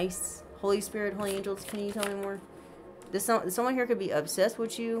you're nice. Holy Spirit, Holy Angels, can you tell me more? Someone here could be obsessed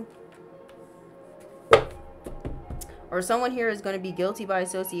with you. Or someone here is going to be guilty by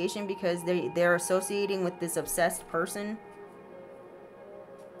association because they're associating with this obsessed person.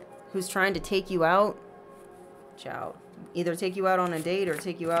 who's trying to take you out. Ciao. Either take you out on a date or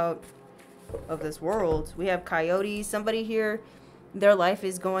take you out of this world. We have coyotes. Somebody here, their life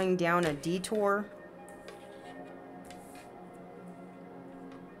is going down a detour.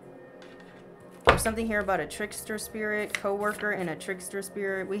 There's something here about a trickster spirit, co-worker, and a trickster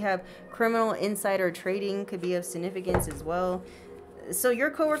spirit. We have criminal insider trading, could be of significance as well. So your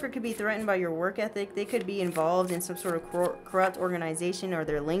coworker could be threatened by your work ethic. They could be involved in some sort of corrupt organization, or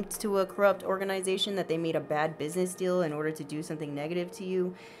they're linked to a corrupt organization that they made a bad business deal in order to do something negative to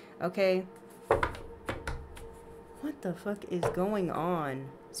you. Okay. What the fuck is going on?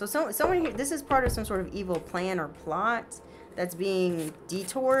 So someone here, this is part of some sort of evil plan or plot that's being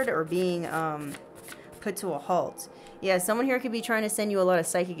detoured or being put to a halt. Yeah, someone here could be trying to send you a lot of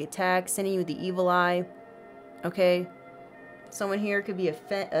psychic attacks, sending you the evil eye. Okay. Someone here could be a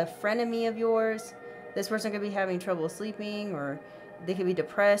frenemy of yours. This person could be having trouble sleeping, or they could be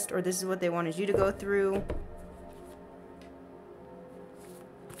depressed, or this is what they wanted you to go through.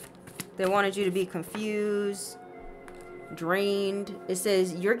 They wanted you to be confused, drained. It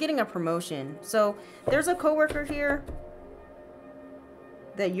says you're getting a promotion. So there's a coworker here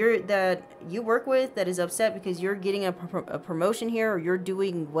that you work with that is upset because you're getting a promotion here, or you're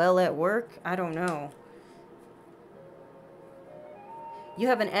doing well at work. I don't know. You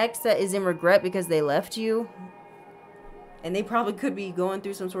have an ex that is in regret because they left you. And they probably could be going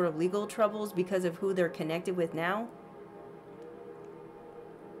through some sort of legal troubles because of who they're connected with now.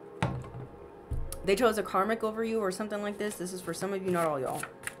 They chose a karmic over you or something like this. This is for some of you, not all y'all.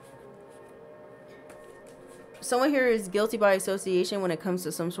 Someone here is guilty by association when it comes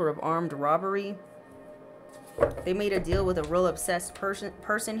to some sort of armed robbery. They made a deal with a real obsessed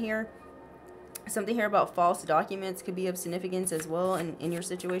person here. Something here about false documents could be of significance as well in your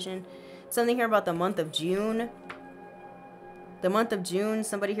situation. Something here about the month of June. The month of June,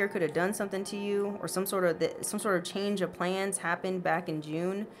 somebody here could have done something to you, or some sort of change of plans happened back in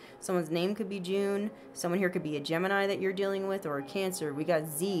June. Someone's name could be June. Someone here could be a Gemini that you're dealing with, or a Cancer. We got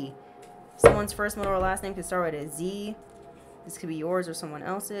Z. Someone's first, middle, or last name could start with a Z. This could be yours or someone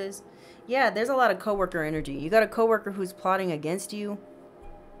else's. Yeah, there's a lot of coworker energy. You got a coworker who's plotting against you.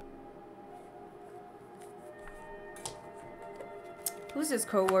 Who's this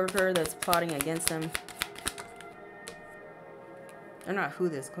coworker that's plotting against them? Or not who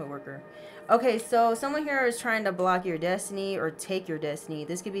this coworker. Okay, so someone here is trying to block your destiny or take your destiny.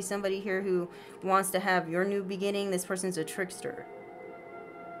 This could be somebody here who wants to have your new beginning. This person's a trickster.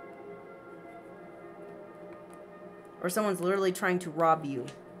 Or someone's literally trying to rob you.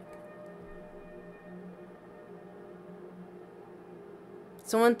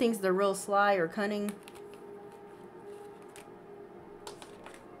 Someone thinks they're real sly or cunning.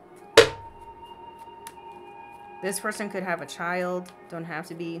 This person could have a child. Don't have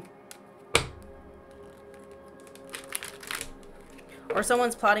to be. Or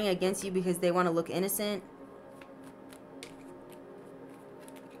someone's plotting against you because they want to look innocent.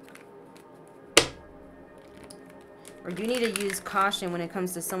 Or you need to use caution when it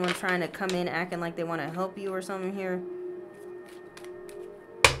comes to someone trying to come in acting like they want to help you or something here.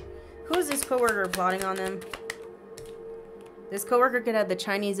 Who is this coworker plotting on them? This coworker could have the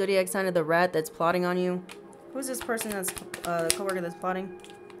Chinese zodiac sign of the rat that's plotting on you. Who's this person that's the coworker that's plotting?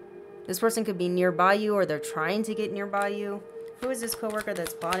 This person could be nearby you, or they're trying to get nearby you. Who is this coworker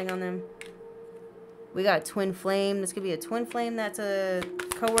that's plotting on them? We got twin flame. This could be a twin flame that's a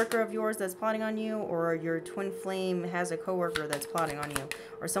coworker of yours that's plotting on you, or your twin flame has a coworker that's plotting on you,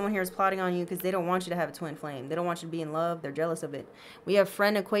 or someone here is plotting on you because they don't want you to have a twin flame. They don't want you to be in love. They're jealous of it. We have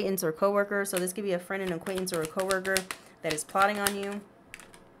friend, acquaintance, or coworker. So this could be a friend, an acquaintance, or a coworker that is plotting on you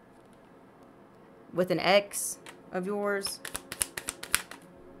with an ex of yours.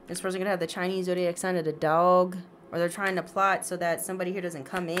 This person could have the Chinese zodiac sign of the dog, or they're trying to plot so that somebody here doesn't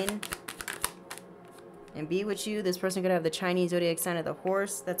come in and be with you. This person could have the Chinese zodiac sign of the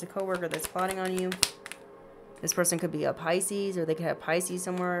horse. That's a coworker that's plotting on you. This person could be a Pisces, or they could have Pisces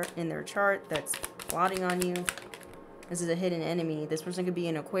somewhere in their chart that's plotting on you. This is a hidden enemy. This person could be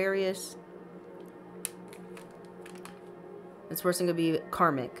an Aquarius. This person could be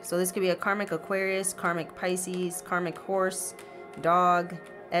karmic. So this could be a karmic Aquarius, karmic Pisces, karmic horse, dog,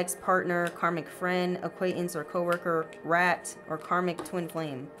 ex-partner, karmic friend, acquaintance or coworker, rat, or karmic twin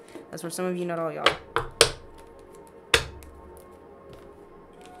flame. That's for some of you, not all y'all.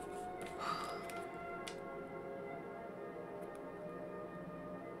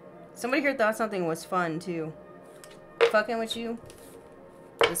 Somebody here thought something was fun too. Fucking with you.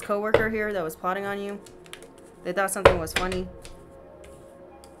 This coworker here that was plotting on you. They thought something was funny.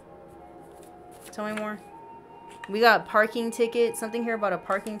 Tell me more. We got parking ticket. Something here about a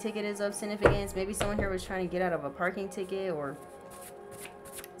parking ticket is of significance. Maybe someone here was trying to get out of a parking ticket, or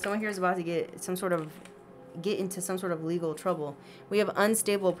someone here is about to get into some sort of legal trouble. We have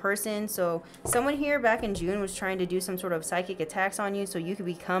unstable person. So someone here back in June was trying to do some sort of psychic attacks on you so you could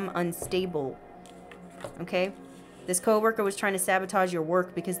become unstable. Okay? This coworker was trying to sabotage your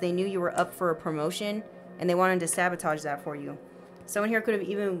work because they knew you were up for a promotion and they wanted to sabotage that for you. Someone here could have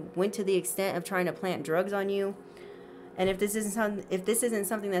even went to the extent of trying to plant drugs on you. And if this isn't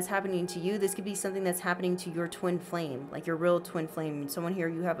something that's happening to you, this could be something that's happening to your twin flame, like your real twin flame. Someone here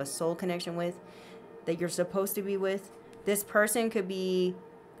you have a soul connection with, that you're supposed to be with. This person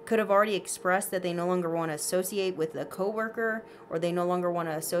could have already expressed that they no longer want to associate with a coworker, or they no longer want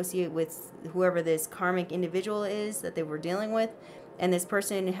to associate with whoever this karmic individual is that they were dealing with. And this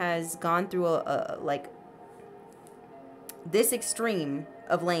person has gone through like this extreme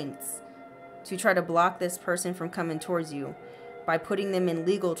of lengths to try to block this person from coming towards you by putting them in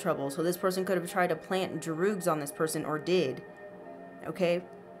legal trouble. So this person could have tried to plant drugs on this person, or did. Okay?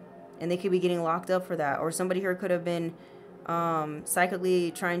 And they could be getting locked up for that. Or somebody here could have been psychically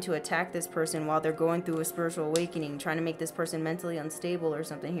trying to attack this person while they're going through a spiritual awakening, trying to make this person mentally unstable or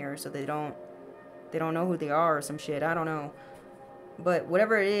something here, so they don't know who they are or some shit. I don't know. But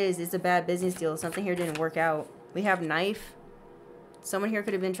whatever it is, it's a bad business deal. Something here didn't work out. We have knife. Someone here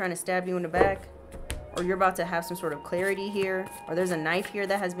could have been trying to stab you in the back, or you're about to have some sort of clarity here, or there's a knife here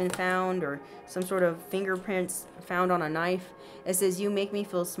that has been found, or some sort of fingerprints found on a knife. It says, you make me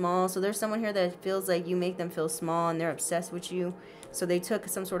feel small. So there's someone here that feels like you make them feel small and they're obsessed with you. So they took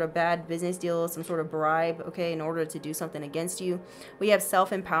some sort of bad business deal, some sort of bribe, okay, in order to do something against you. We have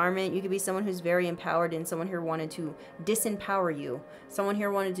self-empowerment. You could be someone who's very empowered, and someone here wanted to disempower you. Someone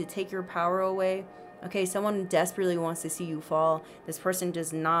here wanted to take your power away. Okay, someone desperately wants to see you fall. This person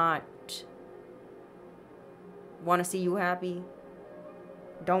does not want to see you happy.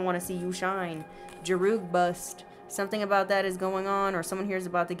 Don't want to see you shine. Jarug bust. Something about that is going on, or someone here is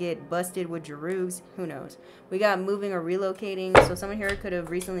about to get busted with Jarugs. Who knows? We got moving or relocating. So someone here could have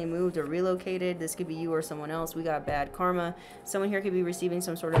recently moved or relocated. This could be you or someone else. We got bad karma. Someone here could be receiving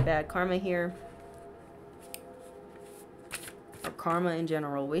some sort of bad karma here. Or karma in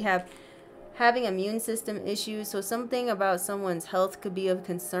general. We have having immune system issues. So something about someone's health could be of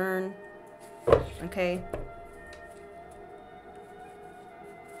concern. Okay.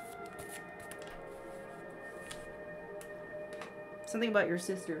 Something about your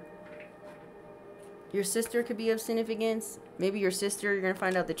sister. Your sister could be of significance. Maybe your sister, you're going to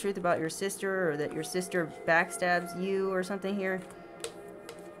find out the truth about your sister, or that your sister backstabs you or something here.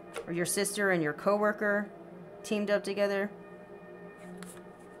 Or your sister and your coworker teamed up together.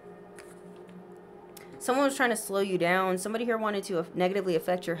 Someone was trying to slow you down. Somebody here wanted to negatively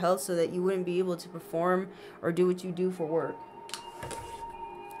affect your health so that you wouldn't be able to perform or do what you do for work.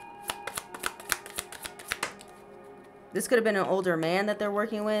 This could have been an older man that they're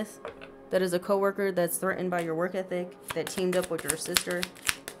working with, that is a coworker that's threatened by your work ethic, that teamed up with your sister,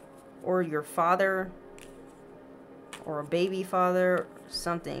 or your father, or a baby father,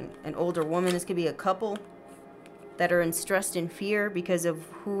 something. An older woman. This could be a couple that are in stressed and fear because of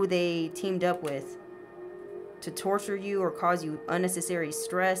who they teamed up with to torture you or cause you unnecessary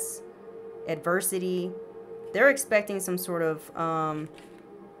stress, adversity. They're expecting some sort of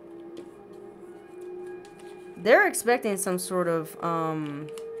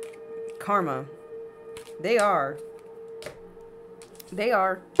karma. They are.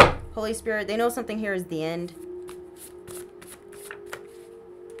 Holy Spirit, they know something here is the end.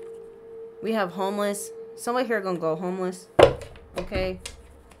 We have homeless. Somebody here gonna go homeless. Okay.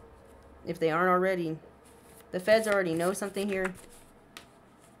 If they aren't already. The feds already know something here.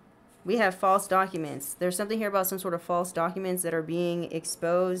 We have false documents. There's something here about some sort of false documents that are being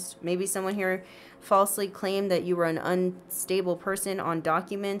exposed. Maybe someone here falsely claimed that you were an unstable person on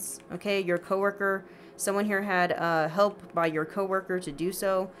documents. Okay, your coworker. Someone here had help by your coworker to do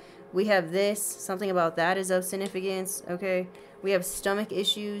so. We have this. Something about that is of significance. Okay, we have stomach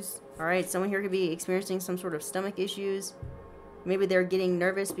issues. All right, someone here could be experiencing some sort of stomach issues. Maybe they're getting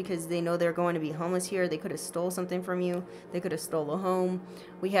nervous because they know they're going to be homeless here. They could have stole something from you. They could have stole a home.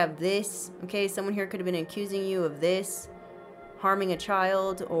 We have this. Okay, someone here could have been accusing you of this, harming a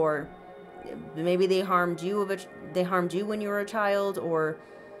child, or maybe they harmed you when you were a child, or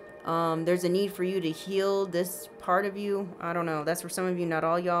there's a need for you to heal this part of you. I don't know. That's for some of you, not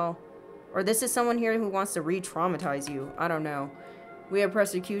all y'all. Or this is someone here who wants to re-traumatize you. I don't know. We have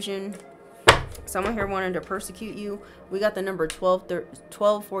persecution. Someone here wanted to persecute you. We got the number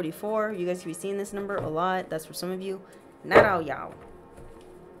 1244. You guys can be seeing this number a lot. That's for some of you. Not all y'all.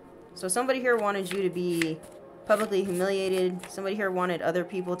 So somebody here wanted you to be publicly humiliated. Somebody here wanted other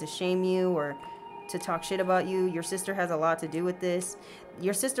people to shame you or to talk shit about you. Your sister has a lot to do with this.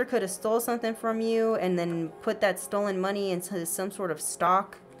 Your sister could have stole something from you and then put that stolen money into some sort of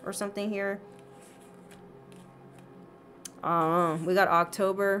stock or something here. We got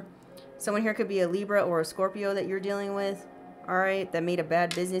October. Someone here could be a Libra or a Scorpio that you're dealing with. All right, that made a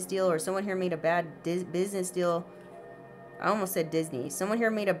bad business deal, or someone here made a bad business deal. I almost said Disney. Someone here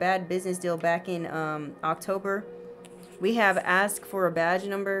made a bad business deal back in October. We have ask for a badge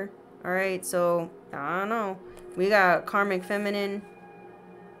number. All right, so I don't know. We got karmic feminine.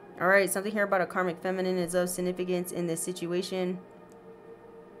 All right, something here about a karmic feminine is of significance in this situation.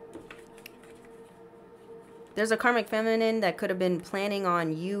 There's a karmic feminine that could have been planning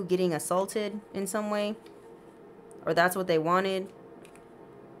on you getting assaulted in some way, or that's what they wanted.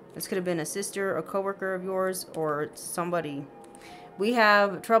 This could have been a sister, a coworker of yours, or somebody. We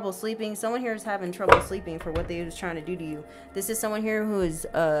have trouble sleeping. Someone here is having trouble sleeping for what they was trying to do to you. This is someone here who is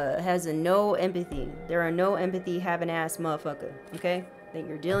has a no empathy. They're a no empathy having ass motherfucker, okay, that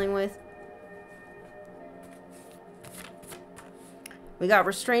you're dealing with. We got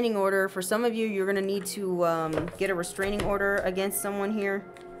restraining order. For some of you, you're going to need to get a restraining order against someone here.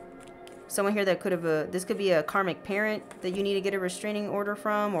 Someone here that could have this could be a karmic parent that you need to get a restraining order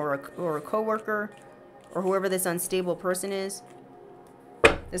from, or a coworker, or whoever this unstable person is.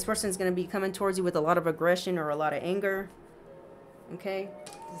 This person's going to be coming towards you with a lot of aggression or a lot of anger. Okay?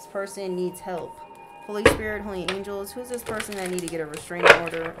 This person needs help. Holy Spirit, Holy Angels, who's this person that need to get a restraining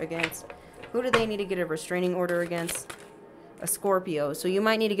order against? Who do they need to get a restraining order against? A Scorpio. So you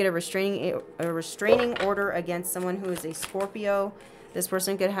might need to get a restraining order against someone who is a Scorpio. This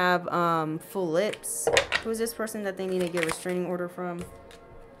person could have full lips. Who's this person that they need to get a restraining order from?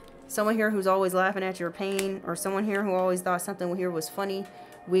 Someone here who's always laughing at your pain, or someone here who always thought something here was funny.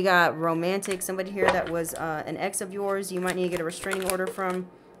 We got romantic. Somebody here that was an ex of yours. You might need to get a restraining order from.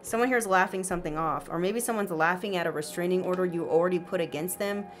 Someone here is laughing something off, or maybe someone's laughing at a restraining order you already put against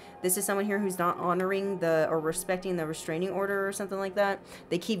them. This is someone here who's not honoring or respecting the restraining order or something like that.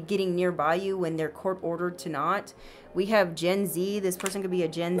 They keep getting nearby you when they're court ordered to not. We have Gen Z. This person could be a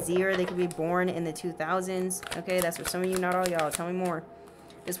Gen Zer. They could be born in the 2000s. Okay, that's for some of you, not all y'all. Tell me more.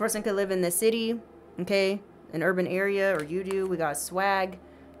 This person could live in the city, okay, an urban area, or you do. We got swag.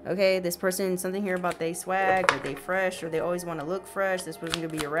 Okay, this person, something here about they swag, or they fresh, or they always want to look fresh. This person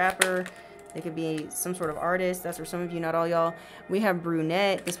could be a rapper. They could be some sort of artist. That's for some of you, not all y'all. We have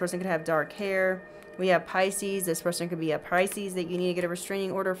brunette. This person could have dark hair. We have Pisces. This person could be a Pisces that you need to get a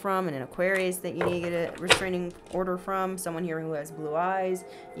restraining order from, and an Aquarius that you need to get a restraining order from. Someone here who has blue eyes,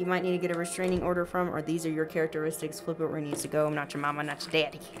 you might need to get a restraining order from, or these are your characteristics. Flip it where it needs to go. I'm not your mama, not your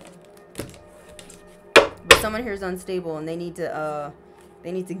daddy. But someone here is unstable, and they need to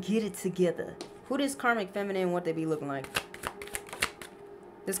get it together. Who does karmic feminine, what they be looking like?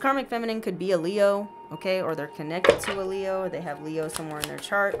 This karmic feminine could be a Leo, okay, or they're connected to a Leo, or they have Leo somewhere in their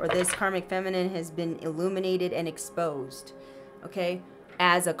chart, or this karmic feminine has been illuminated and exposed, okay,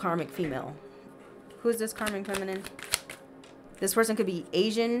 as a karmic female. Who is this karmic feminine? This person could be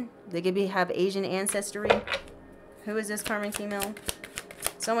Asian. They could have Asian ancestry. Who is this karmic female?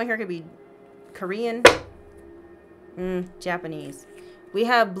 Someone here could be Korean. Japanese. We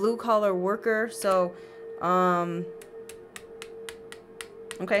have blue collar worker, so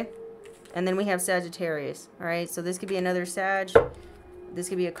okay, and then we have Sagittarius. All right, so this could be another Sag. This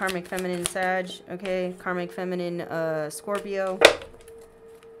could be a karmic feminine Sag. Okay, karmic feminine Scorpio.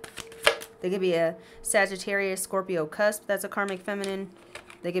 They could be a Sagittarius Scorpio cusp. That's a karmic feminine.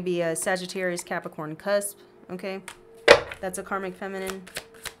 They could be a Sagittarius Capricorn cusp. Okay, that's a karmic feminine.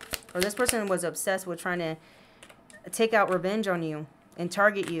 Or this person was obsessed with trying to take out revenge on you and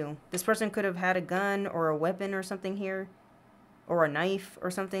target you. This person could have had a gun or a weapon or something here, or a knife or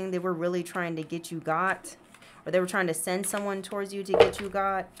something. They were really trying to get you got, or they were trying to send someone towards you to get you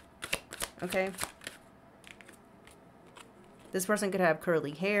got. Okay, this person could have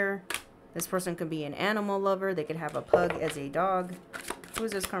curly hair. This person could be an animal lover. They could have a pug as a dog. Who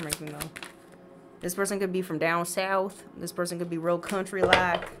is this karmic female? This person could be from down south. This person could be real country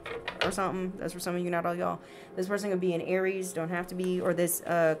like or something. That's for some of you, not all y'all. This person could be an Aries, don't have to be. Or this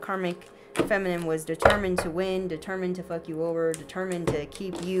karmic feminine was determined to win, determined to fuck you over, determined to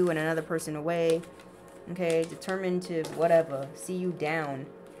keep you and another person away. Okay, determined to whatever. See you down.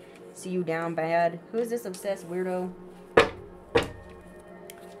 See you down bad. Who is this obsessed weirdo?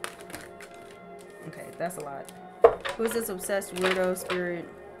 Okay, that's a lot. Who is this obsessed weirdo spirit?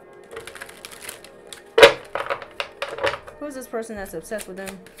 Who is this person that's obsessed with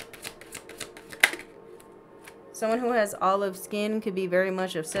them? Someone who has olive skin could be very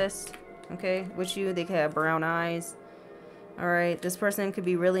much obsessed. okay, with you. They could have brown eyes. All right, this person could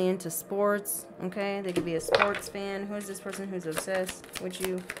be really into sports, okay? They could be a sports fan. Who is this person who's obsessed with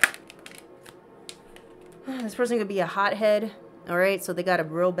you? This person could be a hothead, all right? So they got a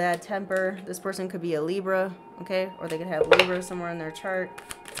real bad temper. This person could be a Libra, okay? Or they could have Libra somewhere in their chart.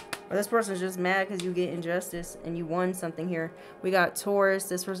 Or this person's just mad because you get injustice and you won something here. We got Taurus.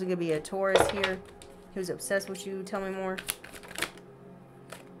 This person could be a Taurus here who's obsessed with you. Tell me more.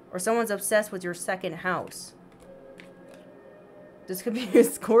 Or someone's obsessed with your second house. This could be a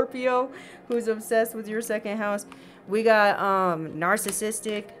Scorpio who's obsessed with your second house. We got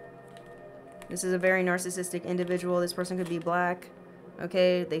narcissistic. This is a very narcissistic individual. This person could be black.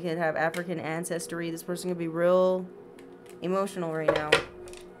 Okay, they could have African ancestry. This person could be real emotional right now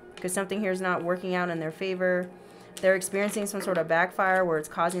because something here is not working out in their favor. They're experiencing some sort of backfire where it's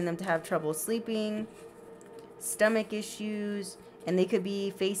causing them to have trouble sleeping, stomach issues, and they could be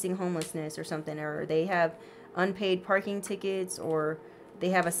facing homelessness or something, or they have unpaid parking tickets, or they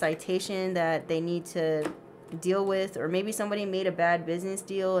have a citation that they need to deal with, or maybe somebody made a bad business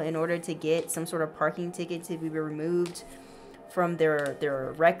deal in order to get some sort of parking ticket to be removed from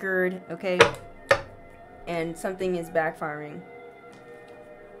their record, okay? And something is backfiring.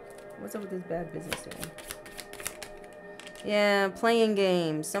 What's up with this bad business deal? Yeah, playing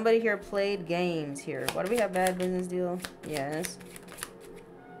games. Somebody here played games here. Why do we have bad business deal? Yes.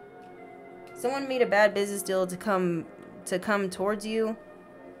 Someone made a bad business deal to come towards you,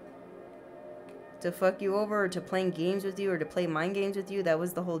 to fuck you over, or to playing games with you, or to play mind games with you. That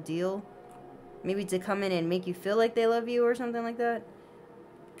was the whole deal. Maybe to come in and make you feel like they love you or something like that.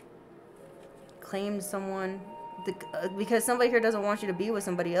 Claimed someone. Because somebody here doesn't want you to be with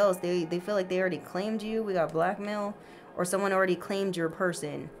somebody else. They feel like they already claimed you. We got blackmail. Or someone already claimed your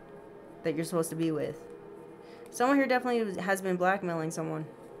person that you're supposed to be with. Someone here definitely has been blackmailing someone.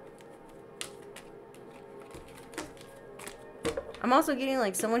 I'm also getting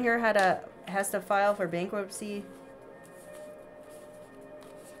like someone here has to file for bankruptcy.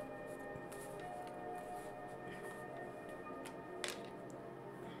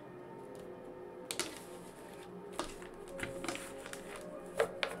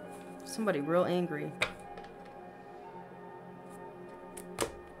 Somebody real angry.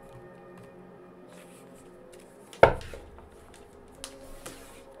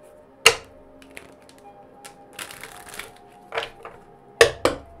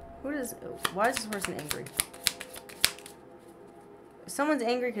 Why is this person angry? Someone's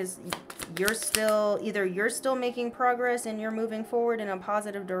angry because either you're still making progress and you're moving forward in a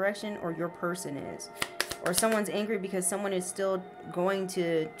positive direction, or your person is. Or someone's angry because someone is still going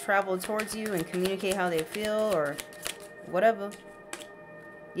to travel towards you and communicate how they feel or whatever.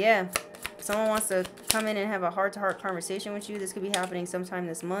 Yeah. Someone wants to come in and have a heart-to-heart conversation with you. This could be happening sometime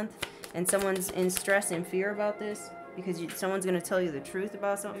this month. And someone's in stress and fear about this because someone's going to tell you the truth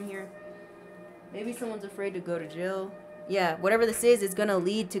about something here. Maybe someone's afraid to go to jail. Yeah, whatever this is, it's going to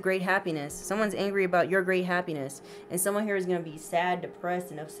lead to great happiness. Someone's angry about your great happiness. And someone here is going to be sad,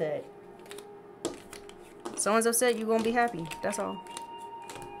 depressed, and upset. Someone's upset, you're going to be happy. That's all.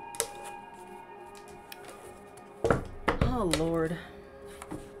 Oh, Lord.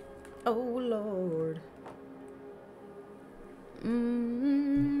 Oh, Lord.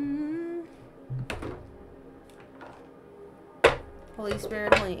 Holy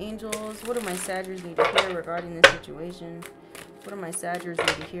Spirit, Holy Angels, what do my Sagittarius need to hear regarding this situation? What do my Sagittarius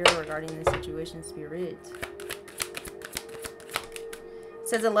need to hear regarding this situation, Spirit? It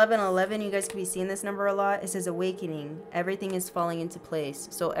says 1111. You guys could be seeing this number a lot. It says awakening. Everything is falling into place.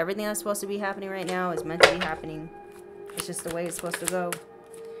 So everything that's supposed to be happening right now is meant to be happening. It's just the way it's supposed to go.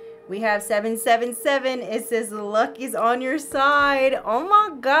 We have 777. It says luck is on your side. Oh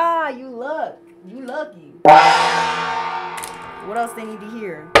my God, you luck. You lucky. What else they need to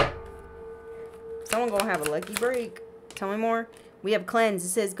hear? Someone gonna have a lucky break. Tell me more. We have cleanse. It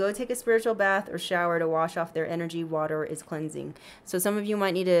says go take a spiritual bath or shower to wash off their energy. Water is cleansing. So some of you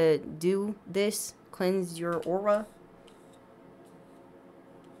might need to do this. Cleanse your aura.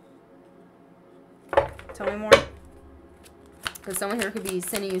 Tell me more. Because someone here could be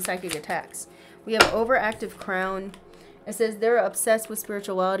sending you psychic attacks. We have overactive crown. It says they're obsessed with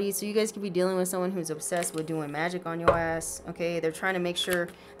spirituality. So you guys could be dealing with someone who's obsessed with doing magic on your ass. Okay, they're trying to make sure,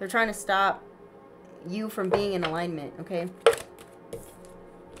 they're trying to stop you from being in alignment. Okay,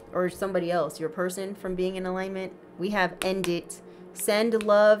 or somebody else, your person, from being in alignment. We have end it. Send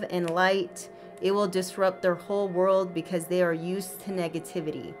love and light. It will disrupt their whole world because they are used to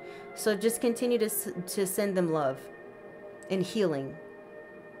negativity. So just continue to send them love and healing.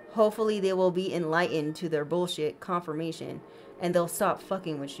 Hopefully they will be enlightened to their bullshit confirmation and they'll stop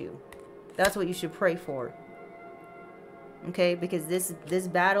fucking with you. That's what you should pray for. Okay, because this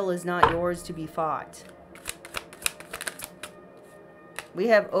battle is not yours to be fought. We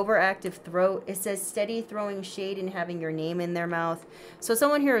have overactive throat. It says steady throwing shade and having your name in their mouth. So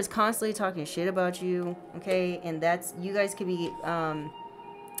someone here is constantly talking shit about you, okay? And that's, you guys could be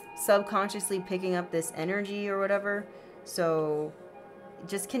subconsciously picking up this energy or whatever. So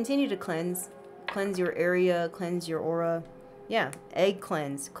just continue to cleanse. Cleanse your area, cleanse your aura. Yeah, egg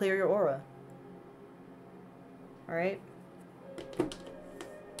cleanse, clear your aura. All right?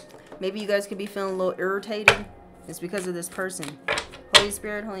 Maybe you guys could be feeling a little irritated. It's because of this person. Holy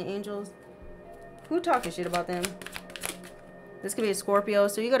Spirit, Holy Angels. Who talking shit about them? This could be a Scorpio.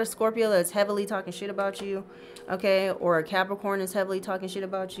 So you got a Scorpio that's heavily talking shit about you. Okay? Or a Capricorn is heavily talking shit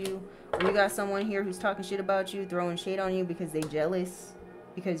about you. Or you got someone here who's talking shit about you, throwing shade on you because they jealous.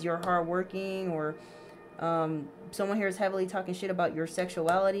 Because you're hardworking. Or someone here is heavily talking shit about your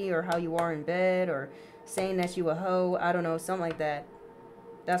sexuality or how you are in bed. Or saying that you a hoe. I don't know. Something like that.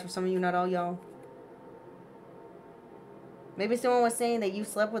 That's for some of you, not all y'all. Maybe someone was saying that you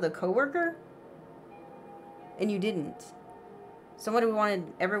slept with a coworker and you didn't. Somebody wanted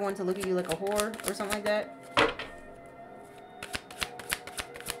everyone to look at you like a whore or something like that.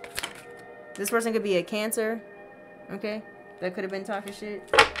 This person could be a Cancer, okay? That could have been talking shit.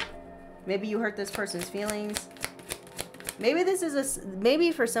 Maybe you hurt this person's feelings. Maybe this is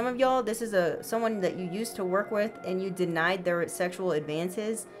maybe for some of y'all, this is someone that you used to work with and you denied their sexual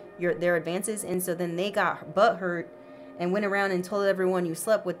advances, their advances, and so then they got butthurt and went around and told everyone you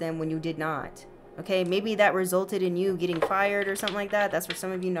slept with them when you did not. Okay, maybe that resulted in you getting fired or something like that. That's for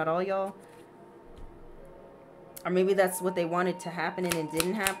some of you, not all y'all. Or maybe that's what they wanted to happen and it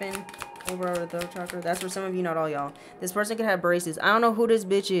didn't happen. Over our throat chakra. That's for some of you, not all y'all. This person could have braces. I don't know who this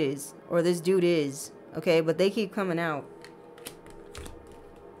bitch is or this dude is. Okay, but they keep coming out.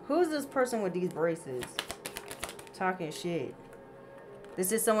 Who's this person with these braces? Talking shit.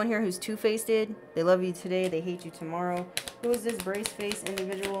 This is someone here who's two-faced. They love you today. They hate you tomorrow. Who is this brace-face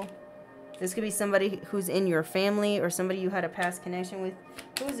individual? This could be somebody who's in your family or somebody you had a past connection with.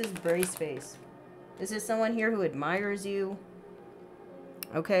 Who is this brace-face? This is someone here who admires you.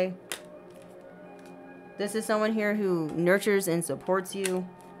 Okay. This is someone here who nurtures and supports you.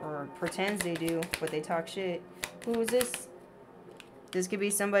 Or pretends they do, but they talk shit. Who is this? This could be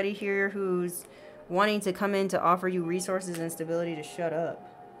somebody here who's wanting to come in to offer you resources and stability to shut up.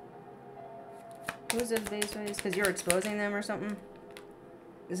 Who's this base face? Because you're exposing them or something?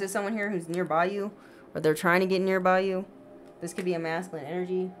 This is someone here who's nearby you. Or they're trying to get nearby you. This could be a masculine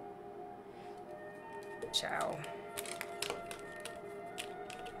energy. Ciao.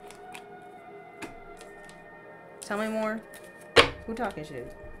 Tell me more. Who talking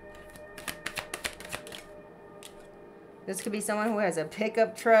shit? This could be someone who has a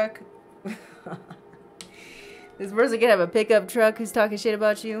pickup truck. This person could have a pickup truck who's talking shit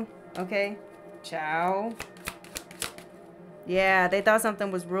about you. Okay. Ciao. Yeah, they thought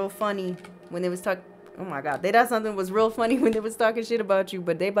something was real funny when they was talking. Oh my god. They thought something was real funny when they was talking shit about you,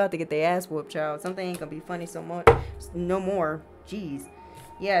 but they about to get their ass whooped, child. Something ain't gonna be funny so much. No more. Jeez.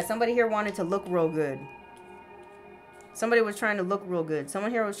 Yeah, somebody here wanted to look real good. Somebody was trying to look real good.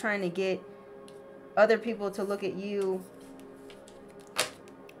 Someone here was trying to get other people to look at you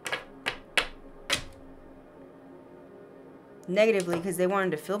negatively because they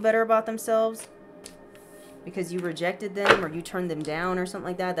wanted to feel better about themselves because you rejected them or you turned them down or something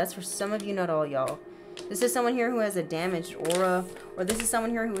like that. That's for some of you, not all y'all. This is someone here who has a damaged aura, or this is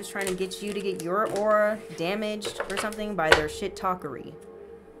someone here who is trying to get you to get your aura damaged or something by their shit talkery.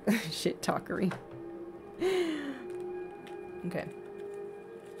 Shit talkery. Okay.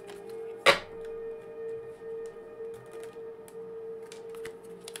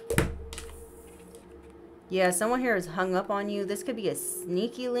 Yeah, someone here is hung up on you. This could be a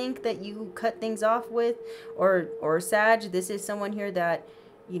sneaky link that you cut things off with. Or Sag, this is someone here that,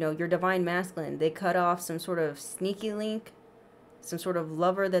 you know, your divine masculine. They cut off some sort of sneaky link. Some sort of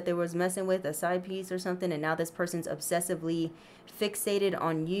lover that they was messing with, a side piece or something. And now this person's obsessively fixated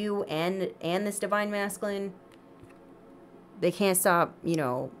on you and this divine masculine. They can't stop, you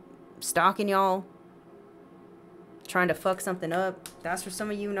know, stalking y'all. Trying to fuck something up. That's for some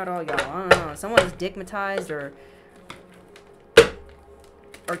of you, not all y'all. I don't know. Someone's dickmatized or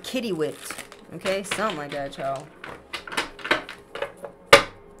kitty whipped. Okay? Something like that, y'all.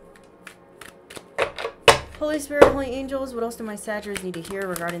 Holy Spirit, Holy Angels, what else do my Sagittarius need to hear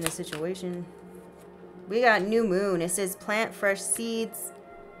regarding this situation? We got new moon. It says plant fresh seeds.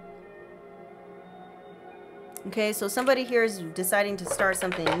 Okay, so somebody here is deciding to start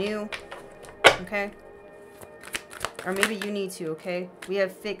something new. Okay? Or maybe you need to, okay? We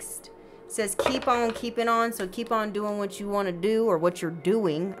have fixed It says keep on keeping on. So keep on doing what you want to do or what you're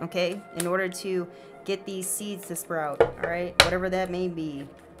doing, okay, in order to get these seeds to sprout, all right, whatever that may be.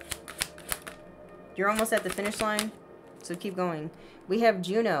 You're almost at the finish line, so keep going. We have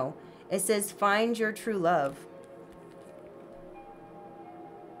Juno. It says find your true love.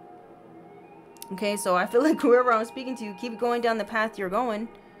 Okay, so I feel like whoever I'm speaking to, keep going down the path you're going.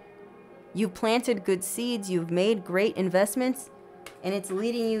 You've planted good seeds. You've made great investments. And it's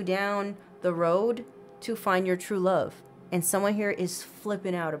leading you down the road to find your true love. And someone here is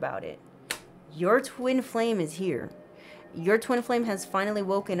flipping out about it. Your twin flame is here. Your twin flame has finally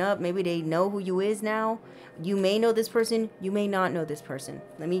woken up. Maybe they know who you is now. You may know this person. You may not know this person.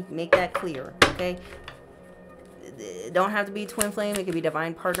 Let me make that clear, okay? It don't have to be twin flame. It could be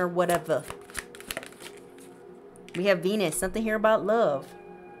divine partner, whatever. We have Venus. Something here about love.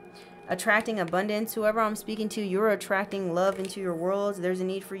 Attracting abundance. Whoever I'm speaking to, you're attracting love into your world. There's a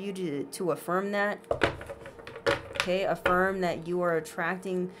need for you to affirm that. Okay, affirm that you are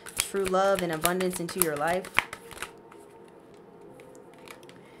attracting true love and abundance into your life.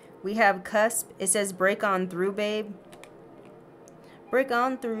 We have cusp. It says break on through, babe. Break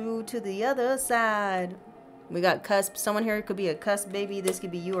on through to the other side. We got cusp. Someone here could be a cusp baby. This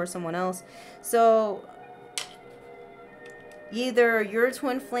could be you or someone else. So either your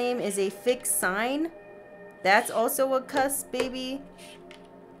twin flame is a fixed sign. That's also a cusp baby.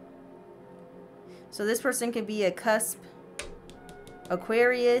 So this person could be a cusp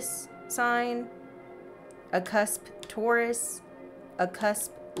Aquarius sign, a cusp Taurus, a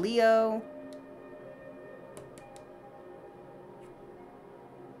cusp Leo,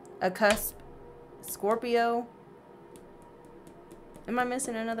 a cusp Scorpio. Am I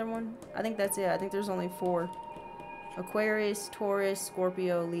missing another one? I think that's it. I think there's only 4. Aquarius, Taurus,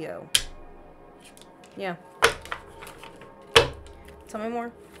 Scorpio, Leo. Yeah. Tell me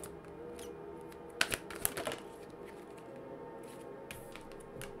more.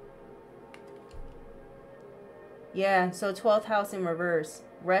 Yeah, so 12th house in reverse.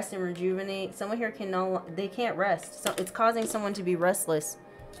 Rest and rejuvenate. Someone here they can't rest. So it's causing someone to be restless.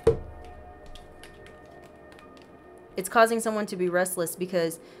 It's causing someone to be restless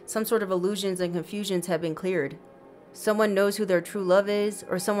because some sort of illusions and confusions have been cleared. Someone knows who their true love is,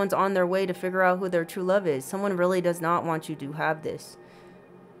 or someone's on their way to figure out who their true love is. Someone really does not want you to have this.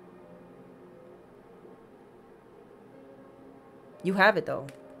 You have it though.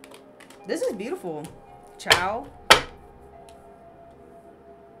 This is beautiful. Ciao.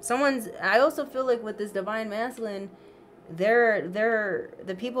 I also feel like with this divine masculine,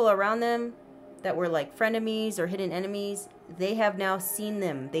 the people around them that were like frenemies or hidden enemies, they have now seen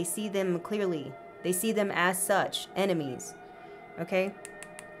them. They see them clearly. They see them as such, enemies. Okay?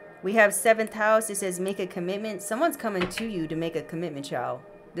 We have 7th house. It says make a commitment. Someone's coming to you to make a commitment, child.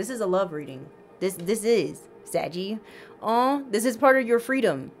 This is a love reading. This is, Saggy. Oh, this is part of your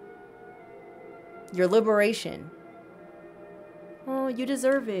freedom. Your liberation. Oh, you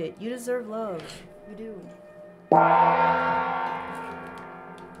deserve it. You deserve love. You do.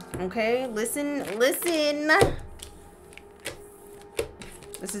 Okay, listen. This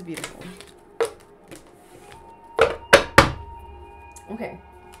is beautiful. Okay.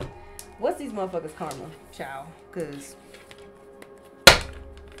 What's these motherfuckers' karma, child? Because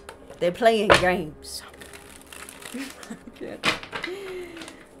they're playing games.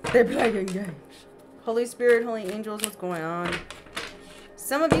 They're playing games. Holy Spirit, Holy Angels, what's going on?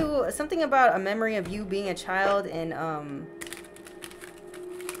 Some of you, something about a memory of you being a child and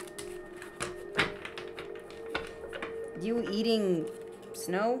you eating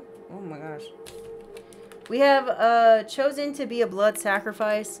snow. Oh my gosh. We have chosen to be a blood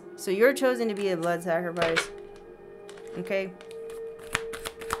sacrifice. So you're chosen to be a blood sacrifice. Okay.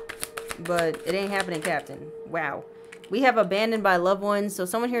 But it ain't happening, Captain. Wow. We have abandoned by loved ones. So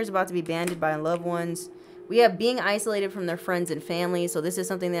someone here is about to be abandoned by loved ones. We have being isolated from their friends and family. So this is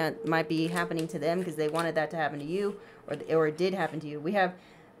something that might be happening to them because they wanted that to happen to you, or it did happen to you. We have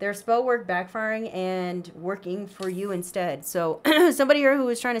their spell work backfiring and working for you instead. So somebody here who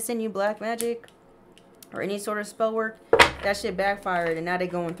was trying to send you black magic or any sort of spell work, that shit backfired and now they're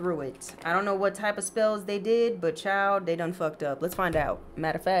going through it. I don't know what type of spells they did, but child, they done fucked up. Let's find out.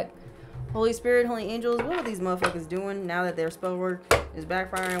 Matter of fact, Holy Spirit, Holy Angels, what are these motherfuckers doing now that their spell work is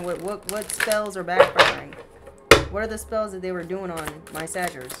backfiring? What spells are backfiring? What are the spells that they were doing on my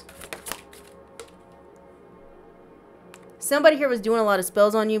Sagittarius? Somebody here was doing a lot of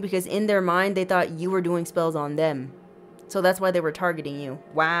spells on you because in their mind they thought you were doing spells on them. So that's why they were targeting you.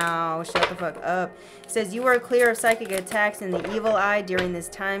 Wow, shut the fuck up. It says you are clear of psychic attacks and the evil eye during this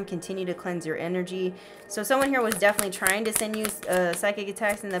time. Continue to cleanse your energy. So someone here was definitely trying to send you psychic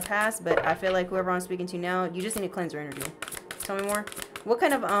attacks in the past, but I feel like whoever I'm speaking to now, you just need to cleanse your energy. Tell me more. What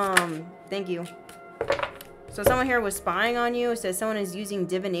kind of, thank you. So someone here was spying on you. It says someone is using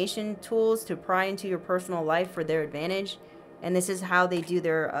divination tools to pry into your personal life for their advantage. And this is how they do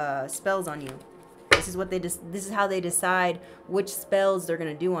their spells on you. This is what this is how they decide which spells they're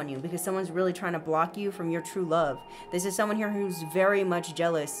going to do on you, because someone's really trying to block you from your true love. This is someone here who's very much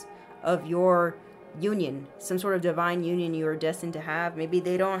jealous of your union, some sort of divine union you are destined to have. Maybe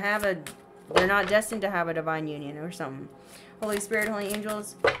they're not destined to have a divine union or something. Holy Spirit, Holy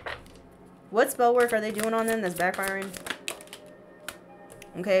Angels, what spell work are they doing on them that's backfiring?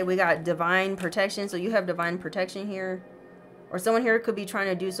 Okay, we got divine protection. So you have divine protection here. Or someone here could be trying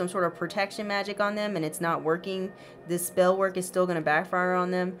to do some sort of protection magic on them and it's not working. This spell work is still going to backfire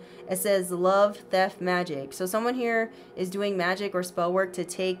on them. It says love, theft, magic. So someone here is doing magic or spell work to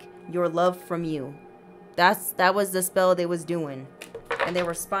take your love from you. That was the spell they was doing. And they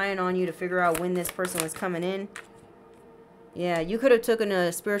were spying on you to figure out when this person was coming in. Yeah, you could have taken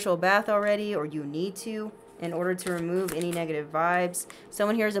a spiritual bath already, or you need to, in order to remove any negative vibes.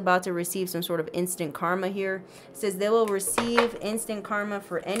 Someone here is about to receive some sort of instant karma here. It says they will receive instant karma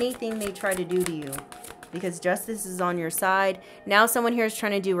for anything they try to do to you, because justice is on your side. Now someone here is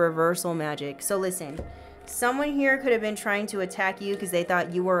trying to do reversal magic. So listen, someone here could have been trying to attack you because they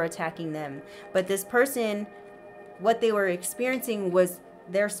thought you were attacking them. But this person, what they were experiencing was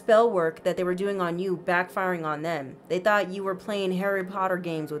their spell work that they were doing on you backfiring on them. They thought you were playing Harry Potter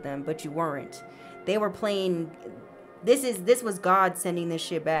games with them, but you weren't. They were playing, this was God sending this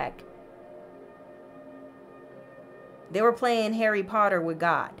shit back. They were playing Harry Potter with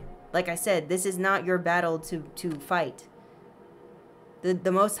God. Like I said, this is not your battle to fight.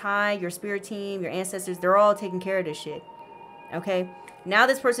 The Most High, your spirit team, your ancestors, they're all taking care of this shit. Okay? Now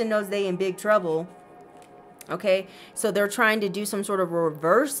this person knows they in big trouble. Okay? So they're trying to do some sort of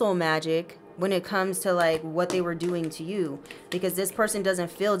reversal magic when it comes to like what they were doing to you, because this person doesn't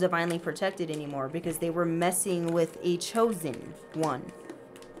feel divinely protected anymore because they were messing with a chosen one.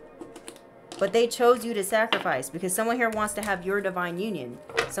 But they chose you to sacrifice because someone here wants to have your divine union.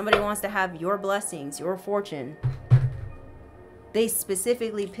 Somebody wants to have your blessings, your fortune. They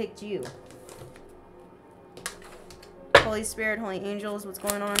specifically picked you. Holy Spirit, Holy Angels, what's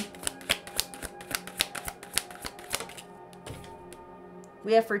going on?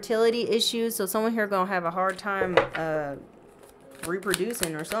 We have fertility issues, so someone here gonna have a hard time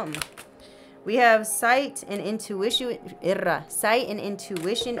reproducing or something. We have sight and intuition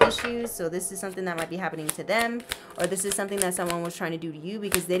issues. So this is something that might be happening to them, or this is something that someone was trying to do to you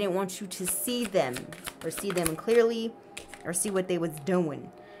because they didn't want you to see them, or see them clearly, or see what they was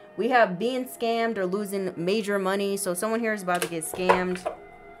doing. We have being scammed or losing major money. So someone here is about to get scammed,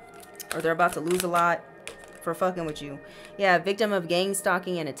 or they're about to lose a lot for fucking with you. Yeah, victim of gang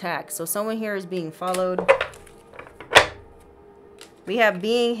stalking and attack. So someone here is being followed. We have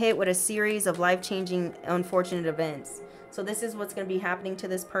being hit with a series of life-changing unfortunate events. So this is what's going to be happening to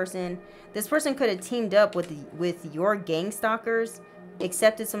this person. This person could have teamed up with your gang stalkers,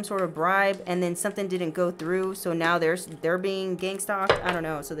 accepted some sort of bribe, and then something didn't go through. So now they're being gang stalked. I don't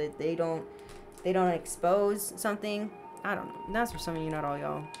know, so that they don't expose something. I don't know. That's for some of you, not all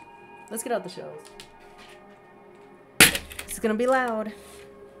y'all. Let's get out the shows. It's gonna be loud.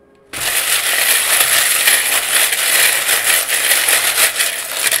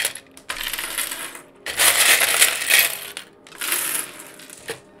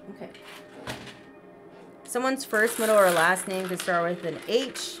 Okay. Someone's first, middle, or last name could start with an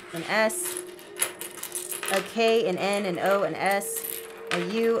H, an S, a K, an N, an O, an S, a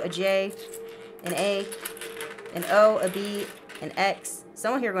U, a J, an A, an O, a B, an X.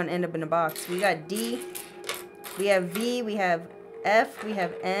 Someone here going to end up in a box. We got D. We have V, we have F, we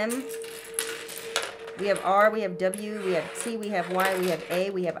have M, we have R, we have W, we have T, we have Y, we have A,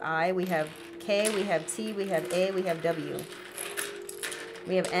 we have I, we have K, we have T, we have A, we have W.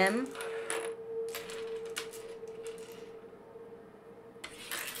 We have M.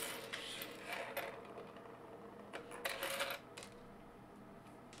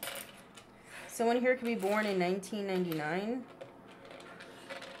 Someone here could be born in 1999.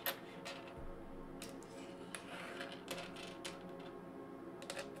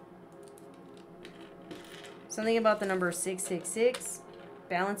 Something about the number 666.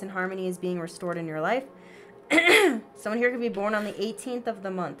 Balance and harmony is being restored in your life. Someone here could be born on the 18th of the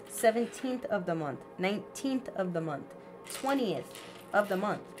month, 17th of the month, 19th of the month, 20th of the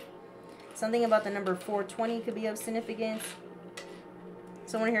month. Something about the number 420 could be of significance.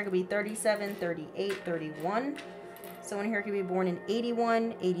 Someone here could be 37, 38, 31. Someone here could be born in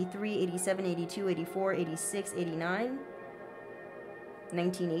 81, 83, 87, 82, 84, 86, 89,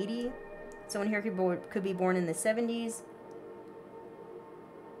 1980. Someone here could be born in the 70s,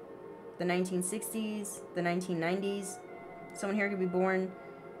 the 1960s, the 1990s. Someone here could be born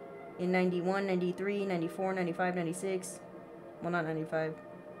in 91, 93, 94, 95, 96. Well, not 95.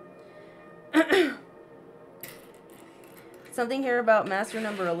 Something here about master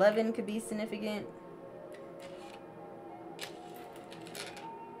number 11 could be significant.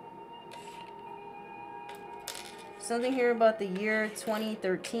 Something here about the year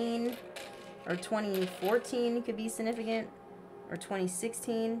 2013 or 2014 could be significant. Or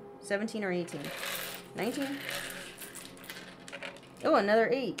 2016, 17 or 18. 19? Oh, another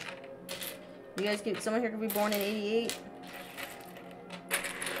 8. You guys could, someone here could be born in 88.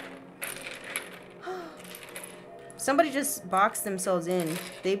 Somebody just boxed themselves in.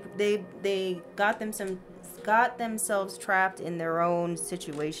 They got themselves trapped in their own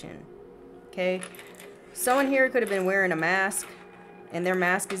situation. Okay? Someone here could have been wearing a mask, and their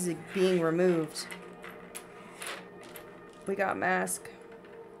mask is being removed. We got mask.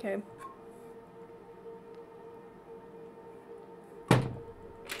 Okay.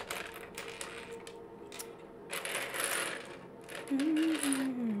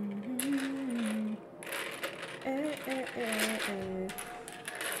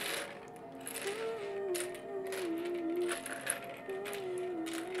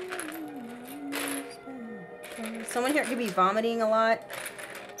 Someone here could be vomiting a lot.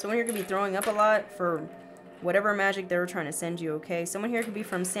 Someone here could be throwing up a lot for whatever magic they were trying to send you, okay? Someone here could be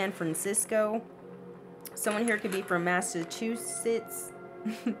from San Francisco. Someone here could be from Massachusetts.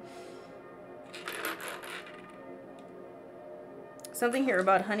 Something here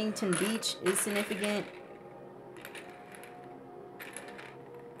about Huntington Beach is significant.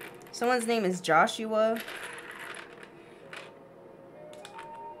 Someone's name is Joshua.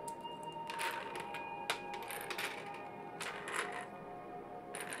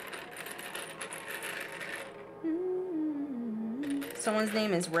 Someone's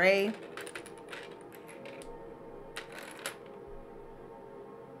name is Ray.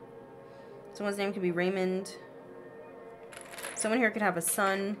 Someone's name could be Raymond. Someone here could have a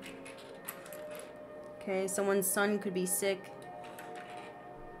son. Okay, someone's son could be sick.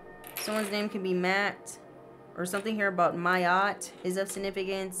 Someone's name could be Matt. Or something here about Mayat is of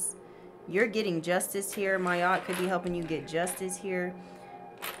significance. You're getting justice here. Mayat could be helping you get justice here.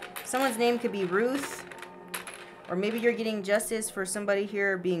 Someone's name could be Ruth. Or maybe you're getting justice for somebody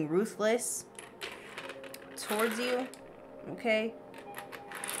here being ruthless towards you. Okay.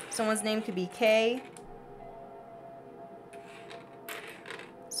 Someone's name could be Kay.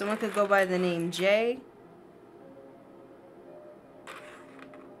 Someone could go by the name Jay.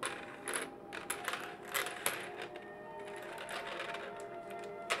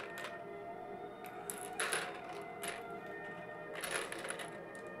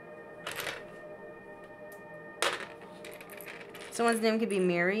 Someone's name could be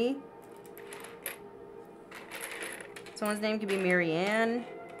Mary. Someone's name could be Mary Ann.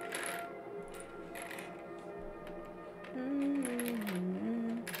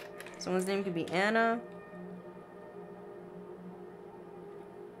 Someone's name could be Anna.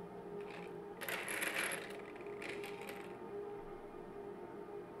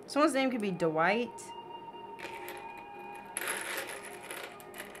 Someone's name could be Dwight.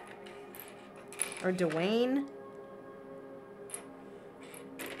 Or Dwayne.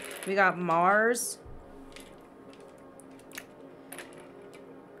 We got Mars.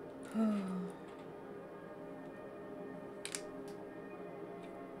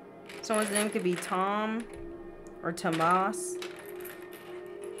 Someone's name could be Tom or Tomas.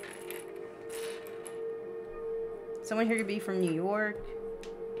 Someone here could be from New York.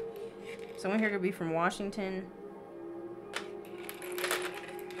 Someone here could be from Washington.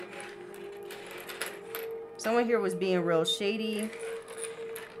 Someone here was being real shady,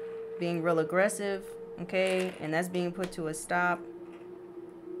 being real aggressive, okay? And that's being put to a stop.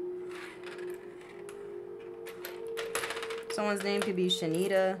 Someone's name could be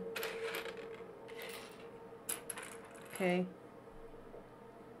Shanita. Okay.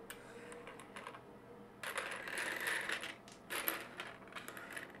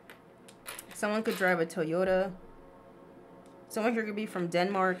 Someone could drive a Toyota. Someone here could be from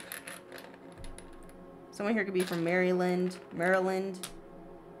Denmark. Someone here could be from Maryland.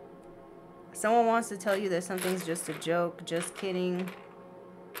 Someone wants to tell you that something's just a joke, just kidding.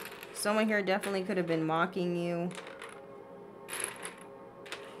 Someone here definitely could have been mocking you.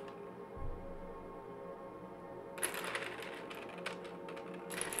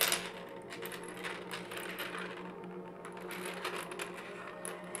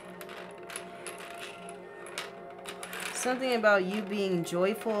 Something about you being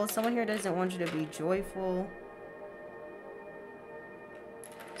joyful. Someone here doesn't want you to be joyful.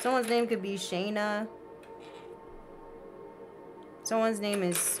 Someone's name could be Shayna. Someone's name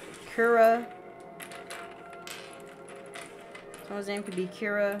is Kira. Someone's name could be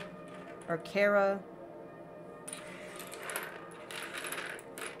Kira or Kara.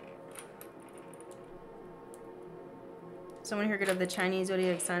 Someone here could have the Chinese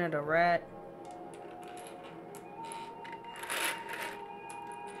zodiac sign of the rat.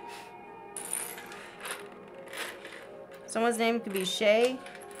 Someone's name could be Shay.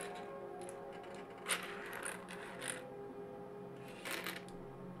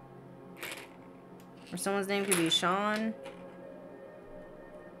 Or someone's name could be Sean.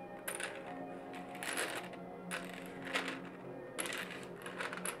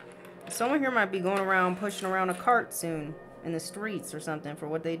 Someone here might be going around pushing around a cart soon in the streets or something for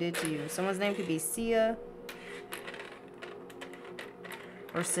what they did to you. Someone's name could be Sia.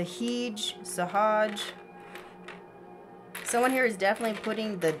 Or Sahaj. Someone here is definitely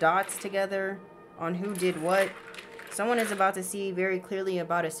putting the dots together on who did what. Someone is about to see very clearly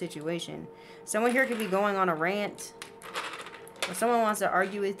about a situation. Someone here could be going on a rant. Or someone wants to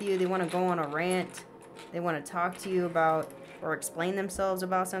argue with you. They want to go on a rant. They want to talk to you about or explain themselves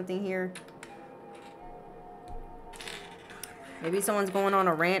about something here. Maybe someone's going on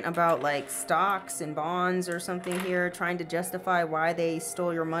a rant about like stocks and bonds or something here, trying to justify why they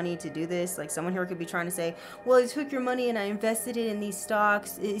stole your money to do this. Like someone here could be trying to say, well, I took your money and I invested it in these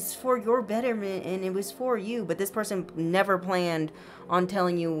stocks. It's for your betterment and it was for you. But this person never planned on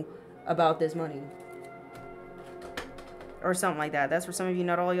telling you about this money. Or something like that. That's for some of you,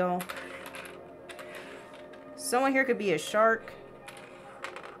 not all y'all. Someone here could be a shark.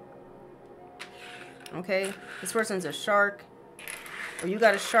 Okay, this person's a shark. Or you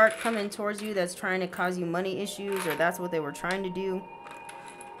got a shark coming towards you that's trying to cause you money issues, or that's what they were trying to do.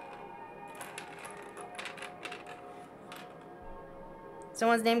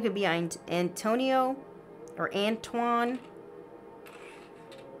 Someone's name could be Antonio or Antoine.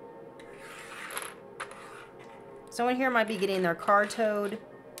 Someone here might be getting their car towed.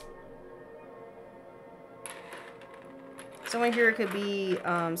 Someone here could be,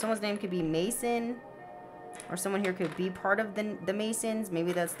 someone's name could be Mason. Or someone here could be part of the Masons.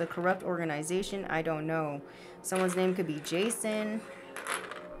 Maybe that's the corrupt organization. I don't know. Someone's name could be Jason.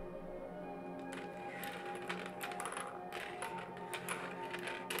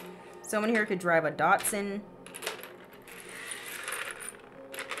 Someone here could drive a Datsun.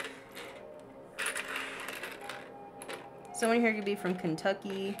 Someone here could be from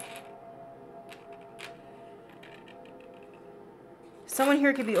Kentucky. Someone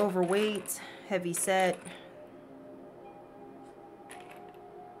here could be overweight, heavy set.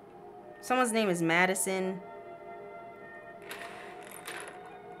 Someone's name is Madison.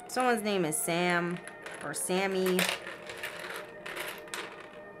 Someone's name is Sam or Sammy.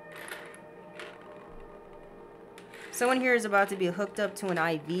 Someone here is about to be hooked up to an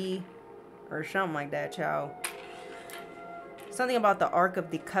IV or something like that, child. Something about the Ark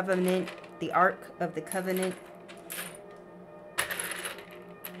of the Covenant. The Ark of the Covenant.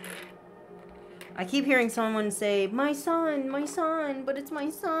 I keep hearing someone say, my son, but it's my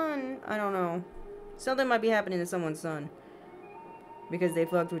son. I don't know. Something might be happening to someone's son. Because they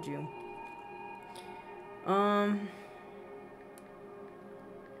fucked with you.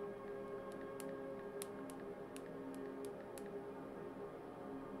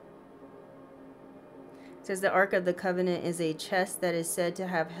 It says the Ark of the Covenant is a chest that is said to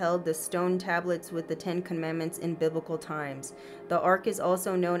have held the stone tablets with the 10 Commandments in biblical times. The Ark is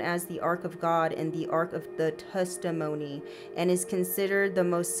also known as the Ark of God and the Ark of the Testimony, and is considered the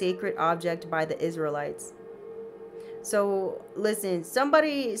most sacred object by the Israelites. So, listen,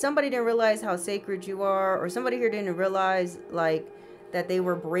 somebody didn't realize how sacred you are, or somebody here didn't realize, like, that they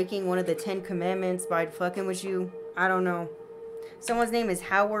were breaking one of the 10 Commandments by fucking with you. I don't know. Someone's name is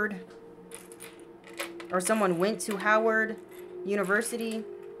Howard. Or someone went to Howard University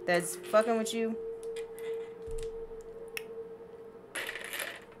that's fucking with you.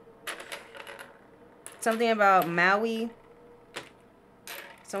 Something about Maui.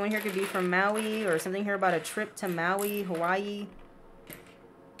 Someone here could be from Maui, or something here about a trip to Maui, Hawaii.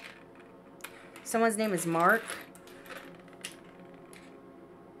 Someone's name is Mark.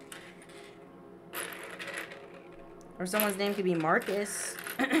 Or someone's name could be Marcus.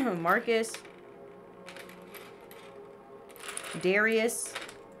 Marcus. Darius.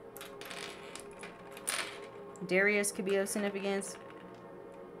 Darius could be of significance.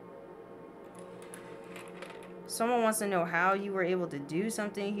 Someone wants to know how you were able to do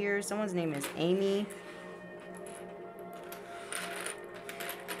something here. Someone's name is Amy.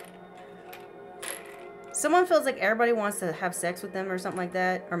 Someone feels like everybody wants to have sex with them or something like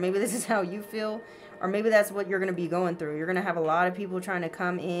that. Or maybe this is how you feel. Or maybe that's what you're going to be going through. You're going to have a lot of people trying to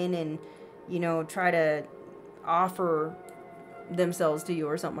come in and, you know, try to offer themselves to you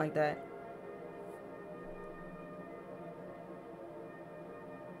or something like that.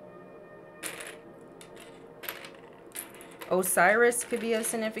 Osiris could be of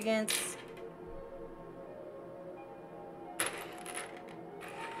significance.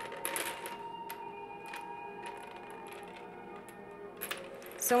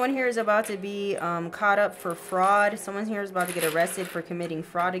 Someone here is about to be caught up for fraud. Someone here is about to get arrested for committing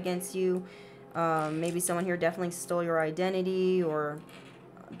fraud against you. Maybe someone here definitely stole your identity, or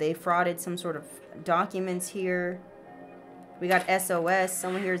they frauded some sort of documents here. We got SOS.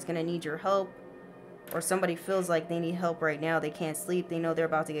 Someone here is going to need your help. Or somebody feels like they need help right now. They can't sleep. They know they're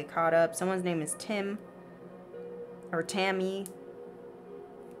about to get caught up. Someone's name is Tim. Or Tammy.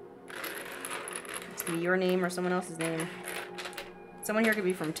 It could be your name or someone else's name. Someone here could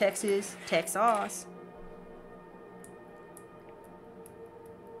be from Texas. Texas.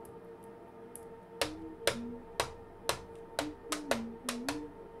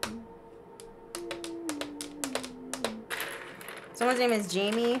 Someone's name is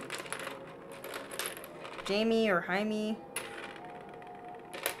Jamie. Jamie or Jaime.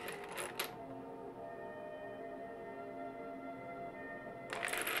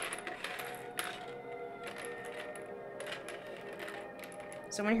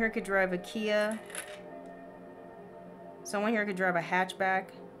 Someone here could drive a Kia. Someone here could drive a hatchback.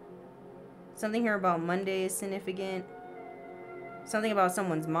 Something here about Monday is significant. Something about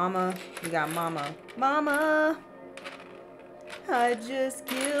someone's mama. We got mama. Mama! I just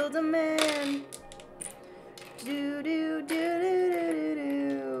killed a man. Do do do do do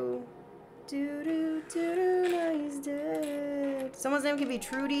do do do do do. Now he's dead. Someone's name could be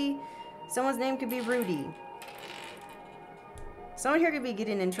Trudy. Someone's name could be Rudy. Someone here could be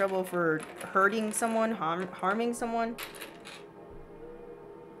getting in trouble for hurting someone, harming someone.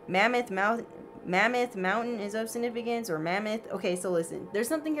 Mammoth Mountain is of significance, or Mammoth. Okay, so listen. There's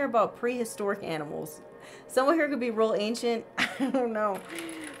something here about prehistoric animals. Someone here could be real ancient. I don't know.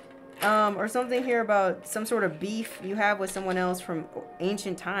 Or something here about some sort of beef you have with someone else from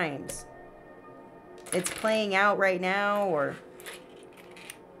ancient times. It's playing out right now, or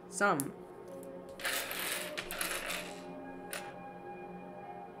something.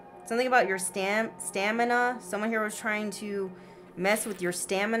 Something about your stamina. Someone here was trying to mess with your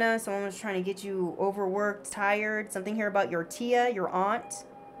stamina. Someone was trying to get you overworked, tired. Something here about your tia, your aunt,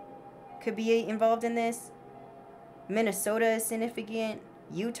 could be involved in this. Minnesota is significant.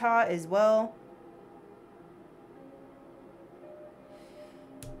 Utah as well.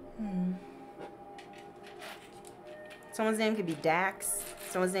 Someone's name could be Dax.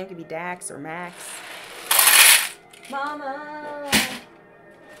 Someone's name could be Dax or Max. Mama,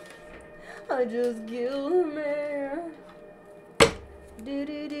 I just killed a man. Do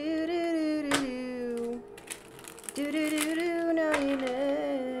do do do do do do do do do. Now you're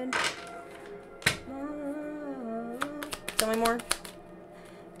dead. Tell me more.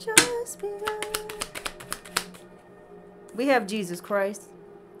 Just begun. We have Jesus Christ.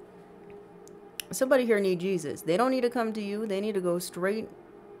 Somebody here need Jesus. They don't need to come to you. They need to go straight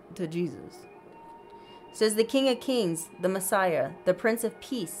to Jesus. It says the King of Kings, the Messiah, the Prince of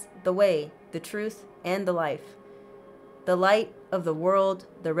Peace, the way, the truth, and the life. The light of the world,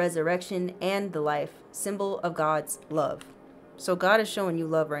 the resurrection, and the life. Symbol of God's love. So God is showing you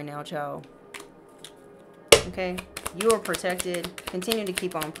love right now, child. Okay? You are protected. Continue to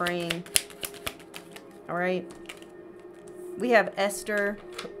keep on praying. Alright? We have Esther.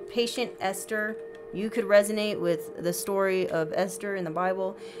 Patient Esther. You could resonate with the story of Esther in the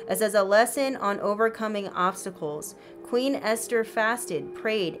Bible. It says a lesson on overcoming obstacles. Queen Esther fasted,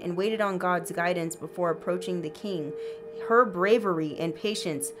 prayed, and waited on God's guidance before approaching the king. Her bravery and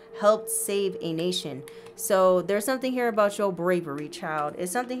patience helped save a nation. So there's something here about your bravery, child.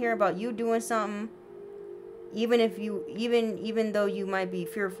 It's something here about you doing something even though you might be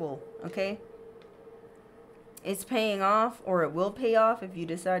fearful, okay? It's paying off, or it will pay off if you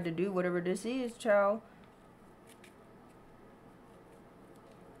decide to do whatever this is, child.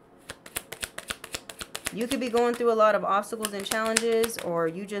 You could be going through a lot of obstacles and challenges, or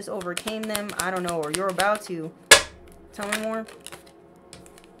you just overcame them. I don't know, or you're about to. Tell me more.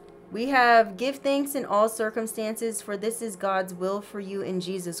 We have give thanks in all circumstances, for this is God's will for you in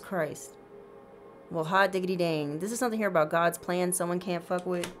Jesus Christ. Well, hot diggity dang. This is something here about God's plan someone can't fuck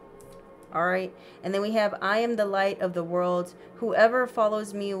with. Alright. And then we have, I am the light of the world. Whoever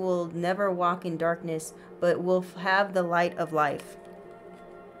follows me will never walk in darkness, but will have the light of life.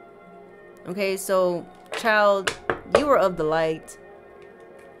 Okay, so child, you are of the light.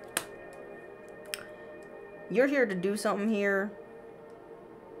 You're here to do something here.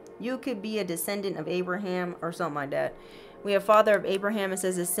 You could be a descendant of Abraham or something like that. We have father of Abraham. It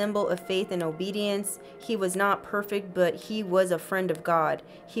says a symbol of faith and obedience. He was not perfect, but he was a friend of God.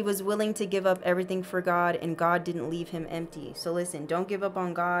 He was willing to give up everything for God, and God didn't leave him empty. So listen, don't give up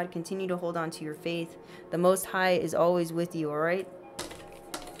on God. Continue to hold on to your faith. The Most High is always with you, all right?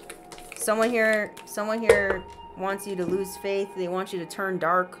 Someone here wants you to lose faith. They want you to turn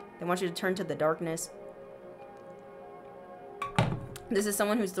dark. They want you to turn to the darkness. This is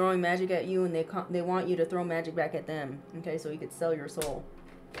someone who's throwing magic at you, and they want you to throw magic back at them. Okay, so you could sell your soul.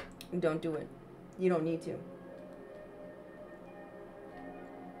 Don't do it. You don't need to.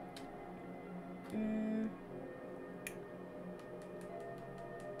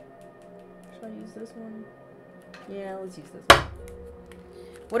 Should I use this one? Yeah, let's use this one.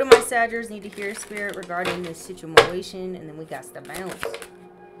 What do my Sagittarius need to hear, Spirit, regarding this situation? And then we got to bounce.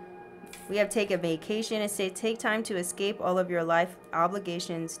 We have take a vacation. It says take time to escape all of your life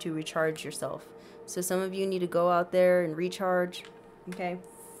obligations to recharge yourself. So some of you need to go out there and recharge. Okay.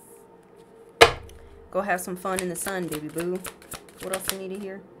 Go have some fun in the sun, baby boo. What else do we need to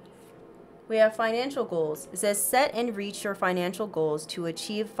hear? We have financial goals. It says set and reach your financial goals to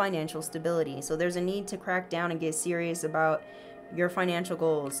achieve financial stability. So there's a need to crack down and get serious about your financial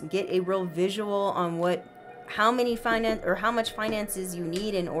goals. Get a real visual on how much finances you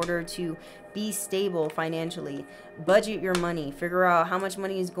need in order to be stable financially. Budget your money. Figure out how much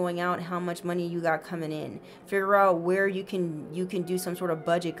money is going out, how much money you got coming in. Figure out where you can do some sort of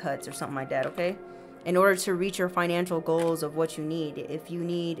budget cuts or something like that, okay? In order to reach your financial goals of what you need.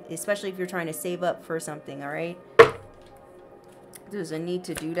 Especially if you're trying to save up for something, all right? There's a need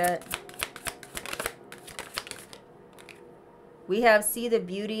to do that. We have see the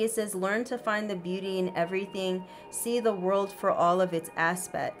beauty. It says learn to find the beauty in everything. See the world for all of its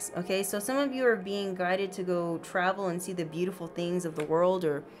aspects. Okay, so some of you are being guided to go travel and see the beautiful things of the world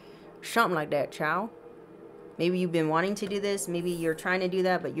or something like that, child. Maybe you've been wanting to do this. Maybe you're trying to do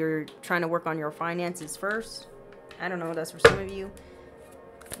that, but you're trying to work on your finances first. I don't know. That's for some of you.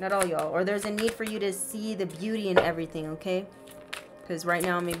 Not all y'all. Or there's a need for you to see the beauty in everything, okay? Because right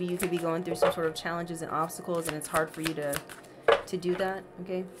now maybe you could be going through some sort of challenges and obstacles, and it's hard for you to do that,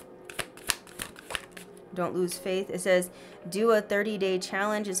 okay? Don't lose faith. It says do a 30-day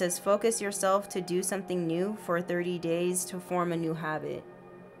challenge. It says focus yourself to do something new for 30 days to form a new habit.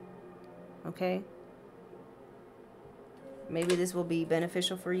 Okay? Maybe this will be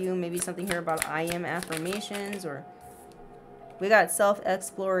beneficial for you. Maybe something here about I am affirmations, or we got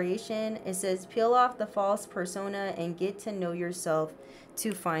self-exploration. It says peel off the false persona and get to know yourself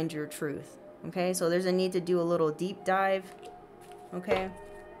to find your truth. Okay? So there's a need to do a little deep dive. Okay,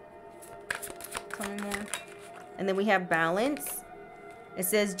 tell me more. And then we have balance. It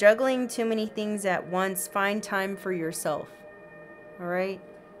says juggling too many things at once. Find time for yourself. All right,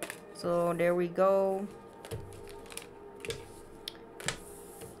 so there we go.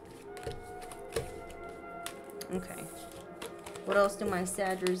 Okay, what else do my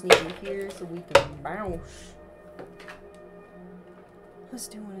Sagittarius need to hear so we can bounce? Let's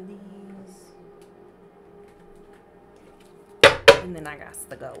do one of these. And then I got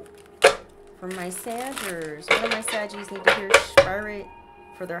to go. For my Sagittarius, what do my Sagittarius need to hear, Spirit,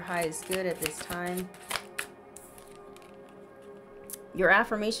 for their highest good at this time? Your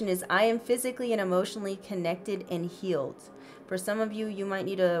affirmation is, I am physically and emotionally connected and healed. For some of you, you might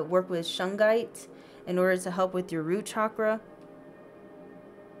need to work with shungite in order to help with your root chakra.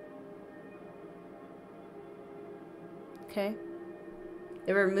 Okay.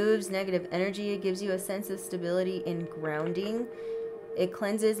 It removes negative energy. It gives you a sense of stability and grounding. It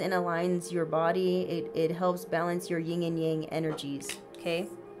cleanses and aligns your body. It helps balance your yin and yang energies. Okay?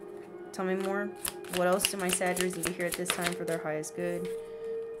 Tell me more. What else do my Sagittarius need to hear at this time for their highest good?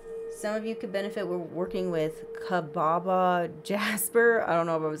 Some of you could benefit with working with Kababa Jasper. I don't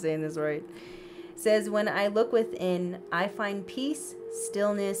know if I'm saying this right. It says, when I look within, I find peace,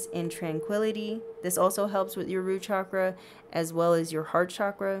 stillness, and tranquility. This also helps with your root chakra as well as your heart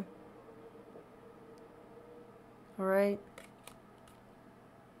chakra. All right.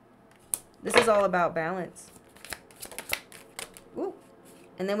 This is all about balance. Ooh.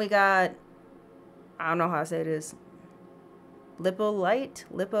 And then we got, I don't know how to say this. Leopard,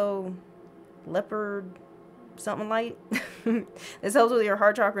 something light. This helps with your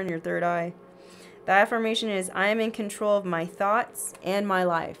heart chakra and your third eye. The affirmation is, I am in control of my thoughts and my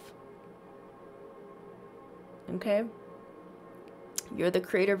life. Okay? You're the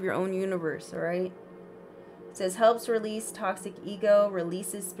creator of your own universe, all right? It says helps release toxic ego,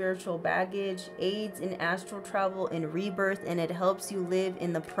 releases spiritual baggage, aids in astral travel and rebirth, and it helps you live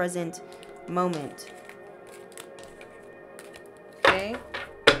in the present moment. Okay.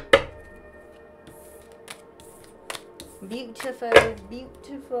 Beautiful,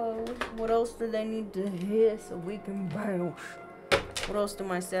 beautiful. What else do they need to hear so we can bounce? What else do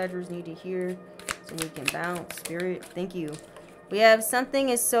my Sagittarius need to hear so we can bounce? Spirit, thank you. We have something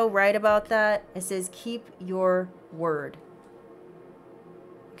is so right about that. It says keep your word.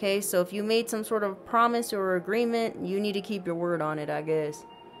 Okay, so if you made some sort of promise or agreement, you need to keep your word on it, I guess.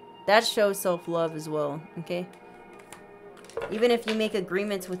 That shows self-love as well, okay? Even if you make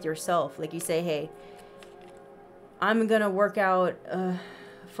agreements with yourself, like you say, hey, I'm gonna work out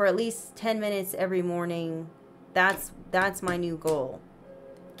for at least 10 minutes every morning. That's my new goal.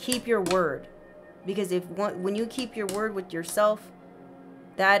 Keep your word, because when you keep your word with yourself,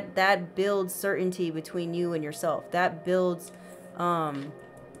 that builds certainty between you and yourself. That builds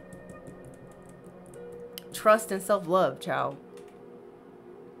trust and self-love, child.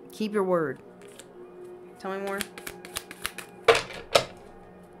 Keep your word. Tell me more.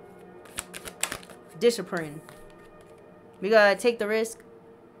 Discipline. We gotta take the risk.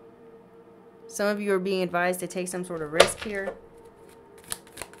 Some of you are being advised to take some sort of risk here.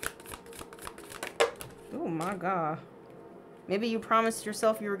 Oh my God. Maybe you promised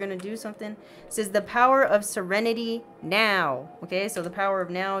yourself you were gonna do something. It says the power of serenity now. Okay, so the power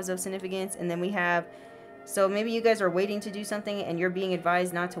of now is of significance. And then we have, so maybe you guys are waiting to do something and you're being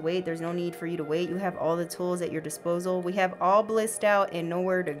advised not to wait. There's no need for you to wait. You have all the tools at your disposal. We have all blissed out and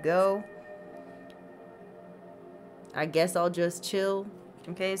nowhere to go. I guess I'll just chill.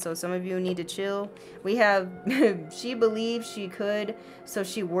 Okay, so some of you need to chill. We have, she believed she could, so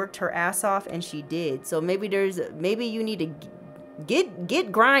she worked her ass off, and she did. So maybe you need to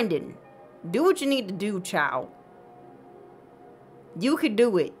get grinding. Do what you need to do, child. You could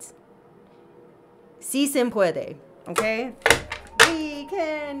do it. Si se puede. Okay? We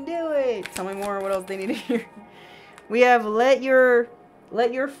can do it. Tell me more what else they need to hear. We have let your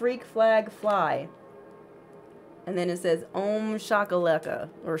freak flag fly. And then it says Om Shakalaka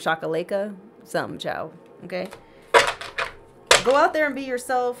or Shakalaka, something, child. Okay? Go out there and be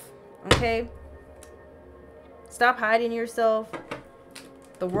yourself. Okay? Stop hiding yourself.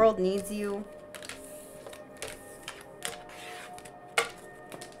 The world needs you.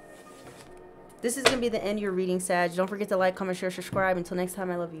 This is going to be the end of your reading, Sag. Don't forget to like, comment, share, subscribe. Until next time,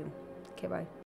 I love you. Okay, bye.